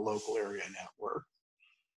on a local area network.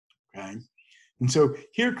 Okay, and so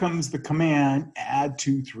here comes the command add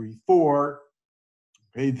 234.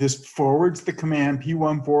 Okay, this forwards the command.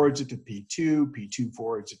 P1 forwards it to P2. P2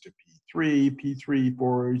 forwards it to P3. P3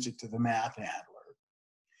 forwards it to the math handler.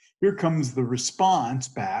 Here comes the response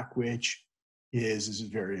back, which this is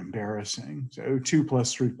very embarrassing. So 2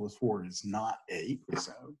 plus 3 plus 4 is not 8.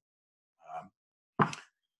 So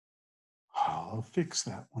I'll fix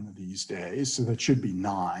that one of these days. So that should be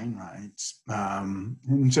 9, right?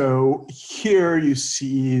 And so here you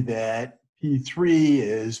see that P3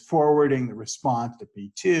 is forwarding the response to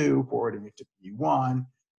P2, forwarding it to P1,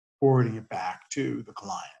 forwarding it back to the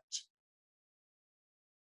client.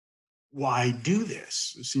 Why do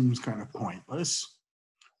this? It seems kind of pointless.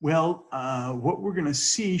 Well, what we're going to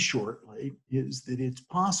see shortly is that it's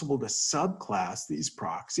possible to subclass these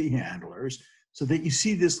proxy handlers so that you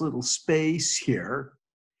see this little space here.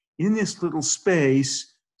 In this little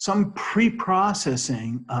space, some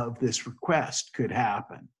pre-processing of this request could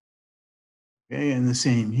happen. Okay, and the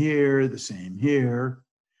same here, the same here.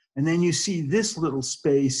 And then you see this little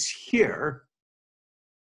space here.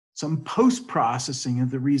 Some post-processing of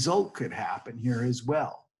the result could happen here as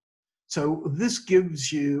well. So this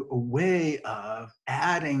gives you a way of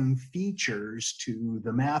adding features to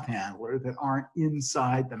the math handler that aren't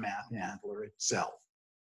inside the math handler itself.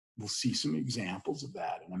 We'll see some examples of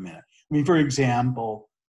that in a minute. I mean, for example,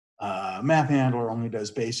 math handler only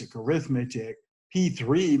does basic arithmetic.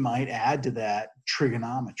 P3 might add to that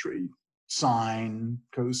trigonometry, sine,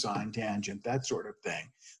 cosine, tangent, that sort of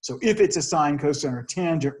thing. So if it's a sine, cosine, or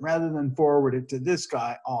tangent, rather than forward it to this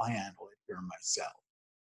guy, I'll handle it here myself.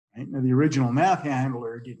 Right? Now, the original math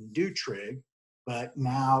handler didn't do trig, but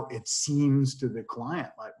now it seems to the client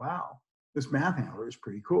like, wow, this math handler is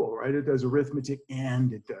pretty cool, right? It does arithmetic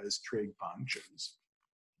and it does trig functions.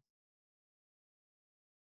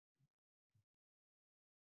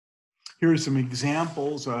 Here are some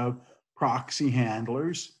examples of proxy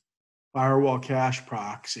handlers. Firewall cache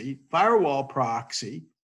proxy. Firewall proxy,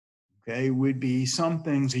 okay, would be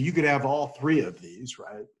something, so you could have all 3 of these,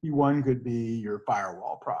 right? P1 could be your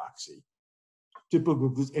firewall proxy.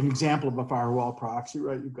 Typical, an example of a firewall proxy,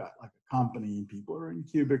 right? You've got like a company, people are in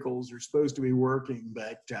cubicles, they're supposed to be working,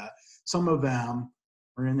 but some of them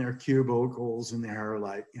are in their cubicles and they're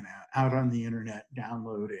like, out on the internet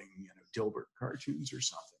downloading, Dilbert cartoons or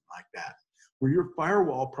something like that. Where your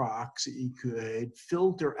firewall proxy could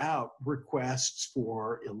filter out requests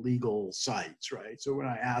for illegal sites, right? So when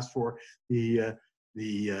I ask for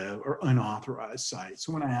or unauthorized sites,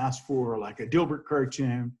 so when I ask for like a Dilbert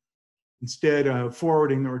cartoon, instead of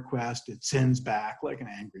forwarding the request, it sends back like an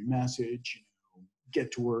angry message,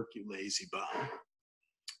 get to work, you lazy bum.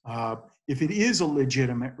 If it is a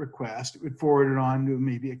legitimate request, it would forward it on to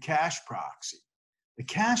maybe a cache proxy. The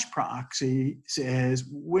cache proxy says,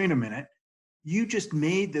 wait a minute, you just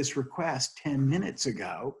made this request 10 minutes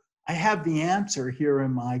ago. I have the answer here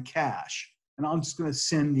in my cache, and I'm just going to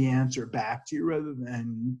send the answer back to you rather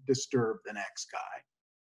than disturb the next guy.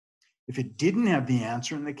 If it didn't have the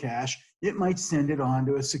answer in the cache, it might send it on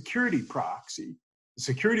to a security proxy. The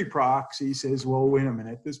security proxy says, well, wait a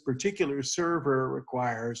minute, this particular server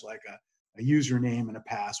requires like a username and a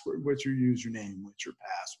password. What's your username? What's your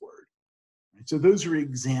password? Right? So those are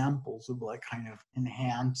examples of like kind of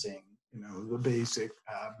enhancing, the basic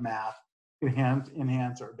math,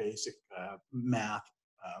 enhance our basic math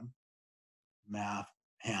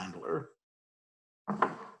handler.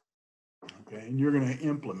 Okay, and you're going to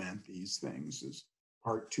implement these things as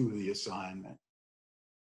part 2 of the assignment.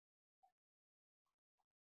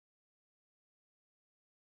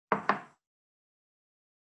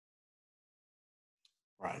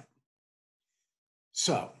 Right.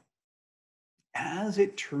 So, as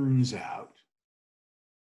it turns out,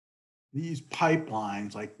 these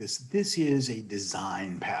pipelines like this is a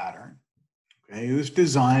design pattern. Okay, this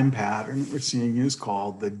design pattern we're seeing is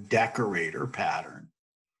called the decorator pattern.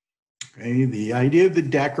 Okay, the idea of the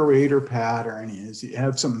decorator pattern is you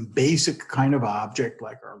have some basic kind of object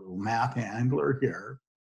like our little math handler here.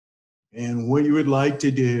 And what you would like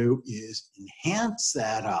to do is enhance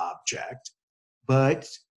that object, but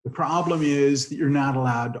the problem is that you're not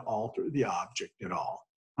allowed to alter the object at all.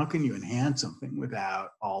 How can you enhance something without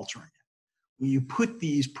altering it? Well, you put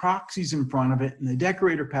these proxies in front of it. In the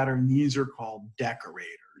decorator pattern, these are called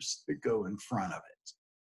decorators that go in front of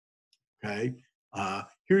it. Okay.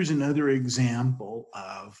 Here's another example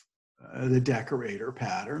of the decorator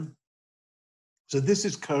pattern. So this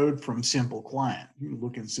is code from Simple Client. You can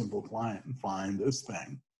look in Simple Client and find this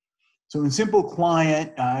thing. So in Simple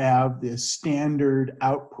Client, I have this standard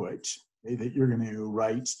output that you're going to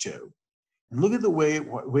write to. And look at the way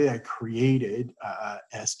I created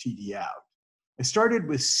std out. I started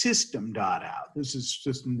with system.out. This is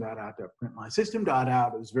system.out.println.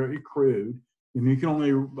 System.out is very crude, and you can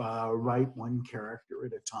only write one character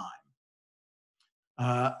at a time.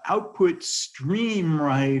 Output stream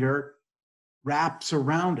writer wraps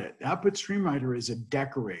around it. Output stream writer is a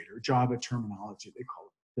decorator. Java terminology, they call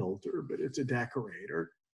it filter, but it's a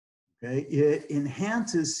decorator. Okay, it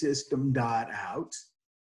enhances system.out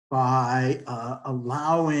by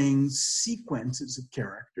allowing sequences of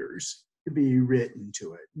characters to be written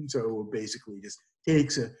to it. And so basically just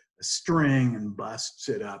takes a string and busts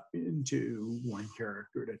it up into one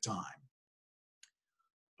character at a time.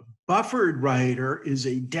 Buffered writer is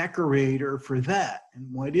a decorator for that.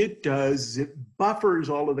 And what it does is it buffers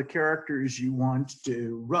all of the characters you want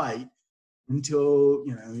to write until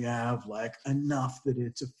you have like enough that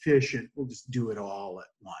it's efficient. We'll just do it all at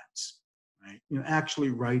once. Right? Actually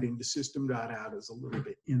writing to system.out is a little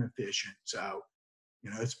bit inefficient. So,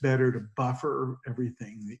 it's better to buffer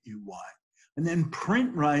everything that you want. And then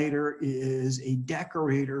print writer is a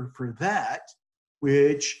decorator for that,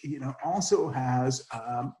 which, also has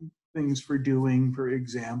things for doing, for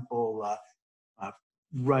example,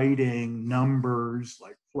 writing numbers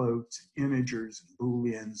like floats, integers, and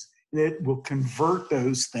booleans. And it will convert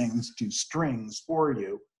those things to strings for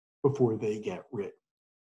you before they get written.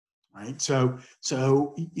 Right, so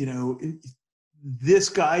this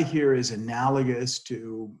guy here is analogous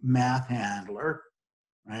to math handler,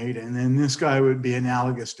 right? And then this guy would be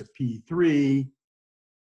analogous to P3,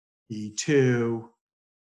 P2,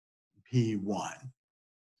 P1.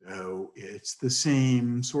 So it's the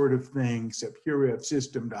same sort of thing, except here we have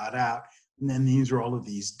system.out, and then these are all of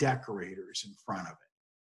these decorators in front of it.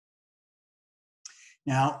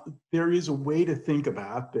 Now, there is a way to think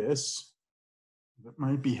about this that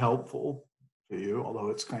might be helpful to you, although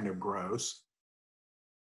it's kind of gross.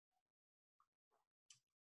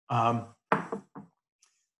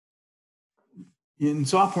 In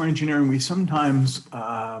software engineering, we sometimes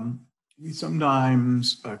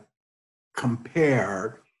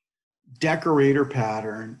compare decorator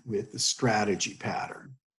pattern with the strategy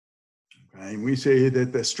pattern. Okay, and we say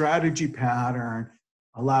that the strategy pattern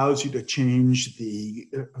allows you to change the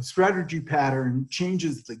strategy pattern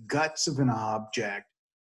changes the guts of an object,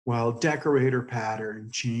 while decorator pattern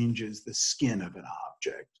changes the skin of an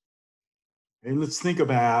object. Okay, let's think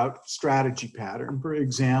about strategy pattern. For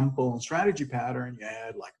example, in strategy pattern, you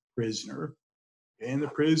had like a prisoner, okay, and the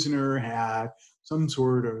prisoner had some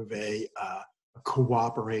sort of a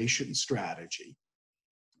cooperation strategy.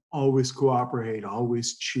 Always cooperate,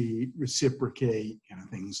 always cheat, reciprocate,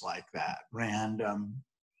 things like that, random.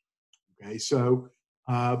 Okay, so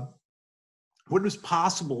what is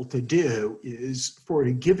possible to do is for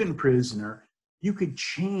a given prisoner, you could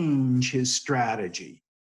change his strategy.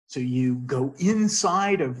 So you go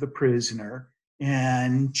inside of the prisoner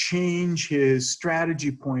and change his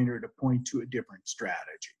strategy pointer to point to a different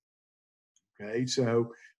strategy. Okay,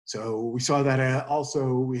 so we saw that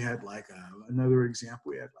also we had like another example,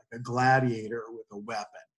 we had like a gladiator with a weapon.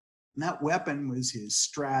 And that weapon was his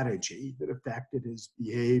strategy that affected his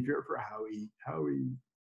behavior for how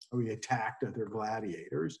he attacked other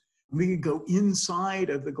gladiators. And we could go inside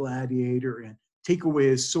of the gladiator and take away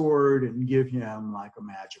his sword and give him like a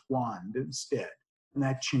magic wand instead. And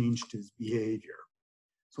that changed his behavior.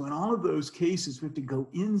 So in all of those cases, we have to go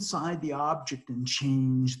inside the object and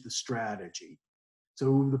change the strategy.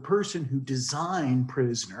 So the person who designed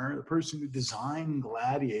Prisoner, the person who designed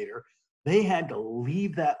Gladiator, they had to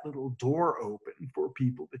leave that little door open for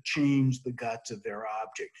people to change the guts of their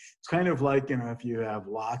object. It's kind of like, if you have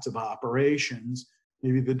lots of operations,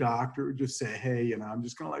 maybe the doctor would just say, hey, I'm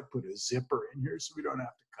just going to put a zipper in here so we don't have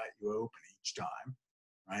to cut you open each time,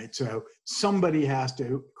 right? So somebody has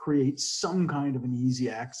to create some kind of an easy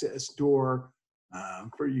access door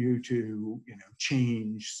for you to,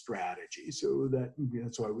 change strategy. So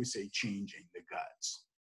that's why we say changing the guts.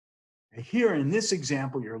 Here in this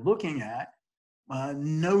example you're looking at,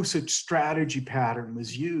 no such strategy pattern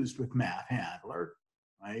was used with Math Handler,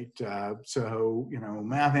 right? So,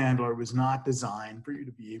 Math Handler was not designed for you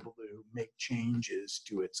to be able to make changes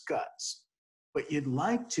to its guts. But you'd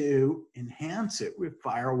like to enhance it with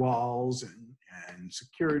firewalls and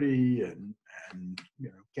security and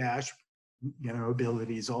cache,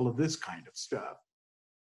 abilities, all of this kind of stuff.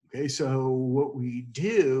 Okay, so what we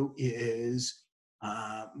do is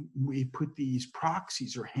we put these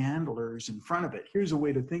proxies or handlers in front of it. Here's a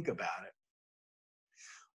way to think about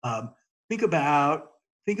it. Think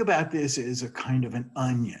about this as a kind of an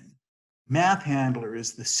onion. Math Handler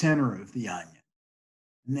is the center of the onion.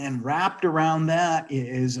 And then wrapped around that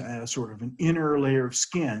is a sort of an inner layer of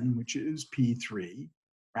skin, which is P3.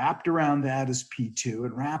 Wrapped around that is P2,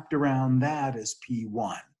 and wrapped around that is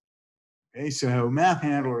P1. Okay, so Math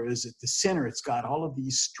Handler is at the center. It's got all of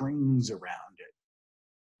these strings around it,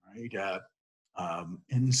 right?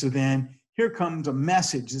 And so then here comes a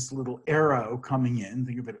message, this little arrow coming in.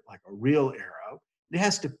 Think of it like a real arrow. It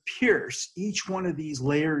has to pierce each one of these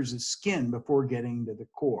layers of skin before getting to the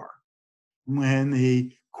core. When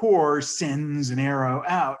the core sends an arrow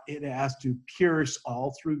out, it has to pierce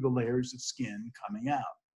all through the layers of skin coming out.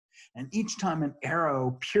 And each time an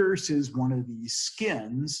arrow pierces one of these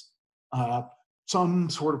skins, some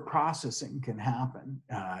sort of processing can happen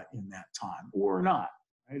in that time or not,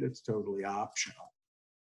 right? It's totally optional.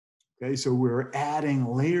 Okay, so we're adding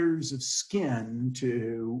layers of skin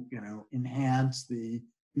to, enhance the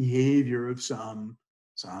behavior of some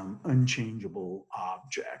unchangeable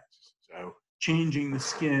object. So changing the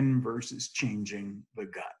skin versus changing the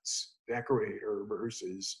guts, decorator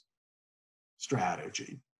versus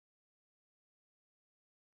strategy.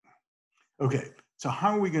 Okay, so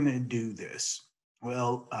how are we going to do this?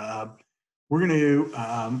 Well, we're going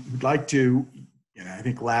to, we'd like to, I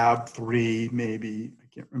think lab 3, maybe, I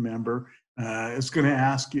can't remember, is going to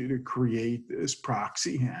ask you to create this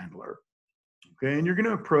proxy handler. Okay, and you're going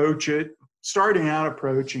to approach it, starting out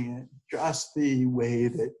approaching it just the way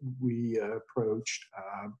that we approached,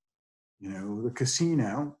 the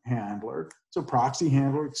casino handler. So proxy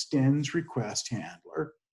handler extends request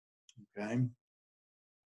handler, okay?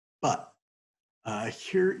 But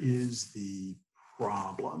here is the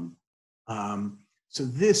problem. So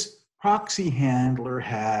this proxy handler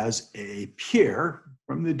has a peer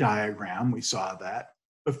from the diagram, we saw that,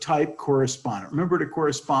 of type correspondent. Remember what a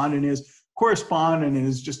correspondent is? Correspondent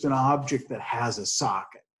is just an object that has a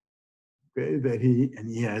socket, okay, that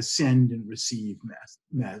he has send and receive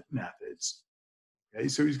methods. Okay,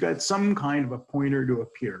 so he's got some kind of a pointer to a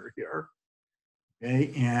peer here.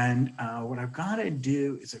 Okay, and what I've got to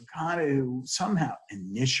do is I've got to somehow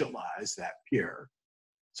initialize that peer.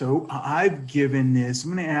 So I've given this,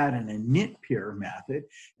 I'm going to add an init peer method,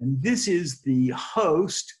 and this is the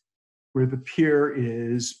host where the peer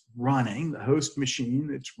is running, the host machine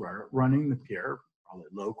that's running the peer, probably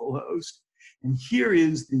localhost. And here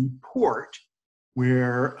is the port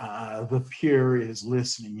where the peer is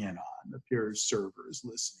listening in on, the peer's server is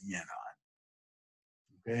listening in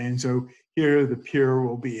on. Okay, and so here the peer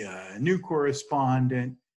will be a new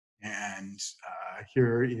correspondent, and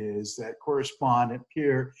here is that correspondent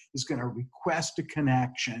peer is going to request a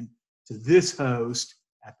connection to this host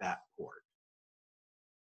at that port.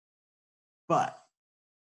 But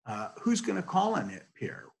who's going to call a init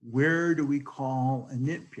peer? Where do we call a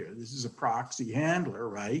init peer? This is a proxy handler,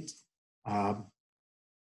 right? Well,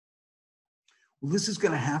 this is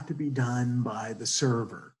going to have to be done by the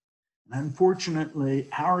server. And unfortunately,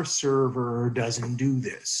 our server doesn't do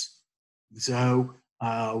this. So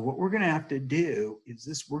what we're going to have to do is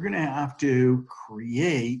this, we're going to have to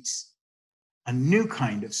create a new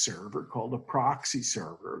kind of server called a proxy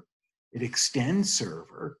server. It extends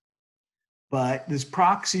server. But this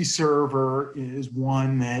proxy server is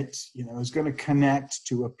one that, is going to connect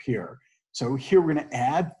to a peer. So here we're going to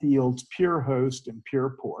add fields peer host and peer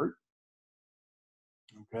port.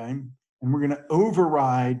 Okay, and we're going to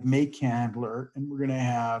override make handler, and we're going to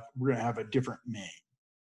have a different main.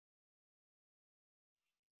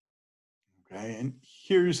 Okay, and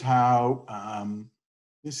here's how.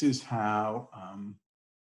 This is how.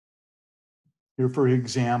 Here, for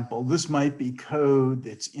example, this might be code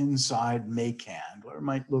that's inside make handler. It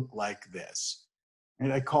might look like this.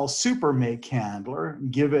 And I call super make handler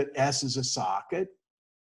and give it S as a socket.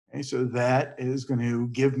 Okay, so that is going to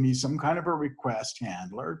give me some kind of a request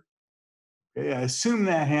handler. Okay, I assume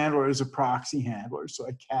that handler is a proxy handler, so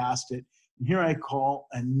I cast it. And here I call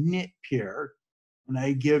a init peer, and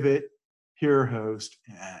I give it peer host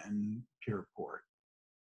and peer port.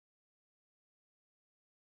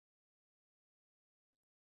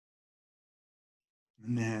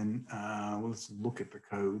 And then let's look at the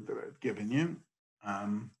code that I've given you.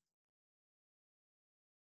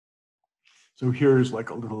 So here's like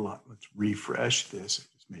a little, let's refresh this. I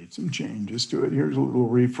just made some changes to it. Here's a little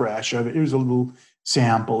refresh of it. Here's a little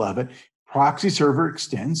sample of it. Proxy server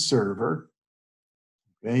extends server.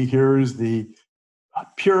 Okay, here's the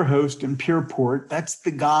peer host and peer port. That's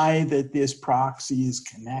the guy that this proxy is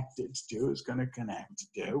connected to, is going to connect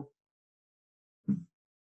to.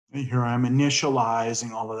 And here I'm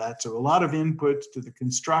initializing all of that. So a lot of inputs to the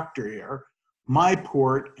constructor here. My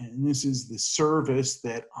port, and this is the service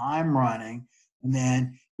that I'm running. And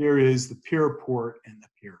then here is the peer port and the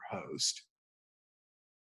peer host.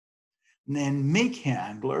 And then make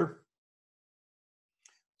handler.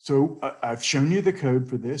 So I've shown you the code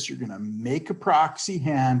for this. You're going to make a proxy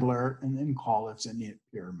handler and then call its init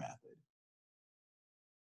peer method.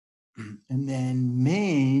 And then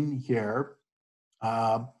main here.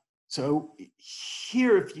 So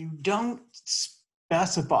here, if you don't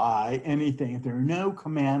specify anything, if there are no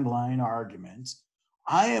command line arguments,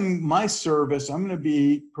 my service, I'm going to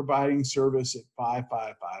be providing service at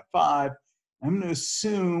 5555. I'm going to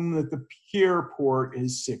assume that the peer port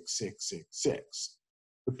is 6666.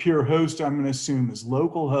 The peer host I'm going to assume is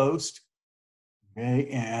localhost. Okay,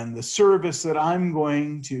 and the service that I'm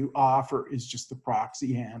going to offer is just the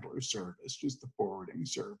proxy handler service, just the forwarding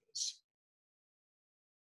service.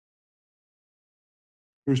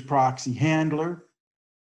 Here's proxy handler.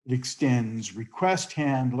 It extends request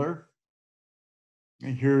handler.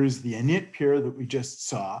 And here's the init peer that we just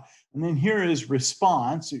saw. And then here is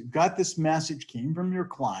response. You've got this message came from your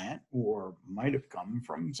client, or might have come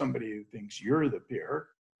from somebody who thinks you're the peer.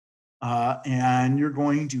 And you're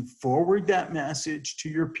going to forward that message to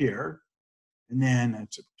your peer. And then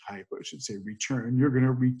that's a typo, I should say return. You're going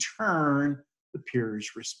to return the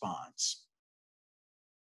peer's response.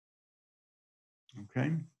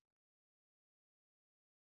 Okay.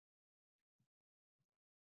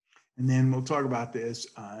 And then we'll talk about this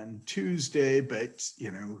on Tuesday, but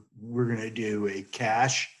we're going to do a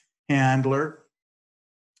cache handler,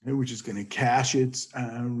 which is going to cache its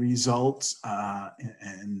results,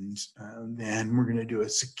 and then we're going to do a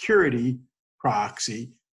security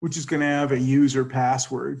proxy, which is going to have a user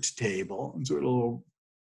password table, and so it'll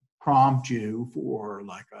prompt you for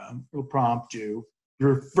it'll prompt you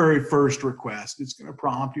your very first request. It's going to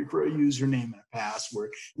prompt you for a username and a password,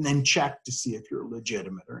 and then check to see if you're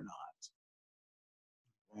legitimate or not.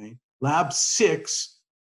 Okay. Lab 6,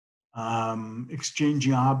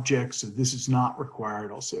 exchanging objects. So this is not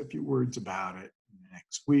required. I'll say a few words about it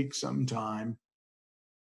next week sometime.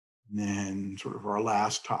 And then sort of our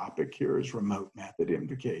last topic here is remote method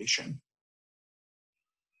invocation.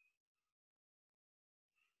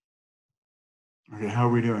 Okay, how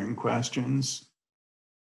are we doing? Questions?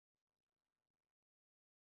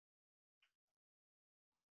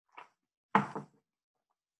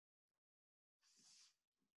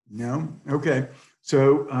 No? Okay.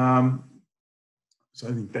 So, so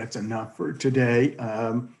I think that's enough for today.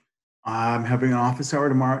 I'm having an office hour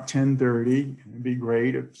tomorrow at 10:30. It'd be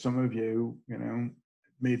great if some of you,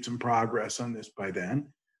 made some progress on this by then.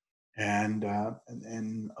 And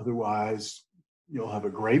otherwise, you'll have a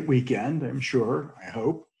great weekend, I'm sure, I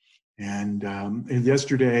hope. And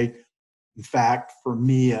yesterday, in fact, for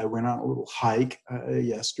me, I went on a little hike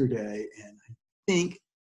yesterday, and I think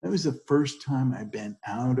that was the first time I've been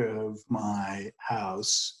out of my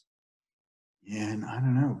house in, I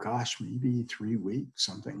don't know, gosh, maybe 3 weeks,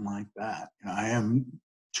 something like that. I am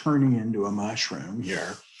turning into a mushroom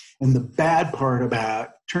here. And the bad part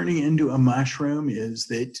about turning into a mushroom is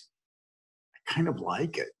that I kind of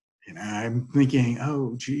like it. I'm thinking,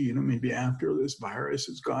 oh, gee, maybe after this virus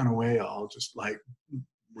has gone away, I'll just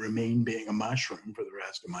remain being a mushroom for the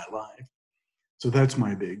rest of my life. So that's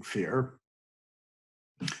my big fear.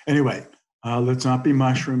 Anyway, let's not be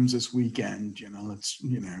mushrooms this weekend. Let's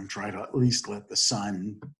try to at least let the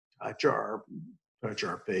sun touch our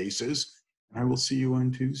faces. And I will see you on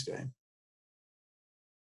Tuesday.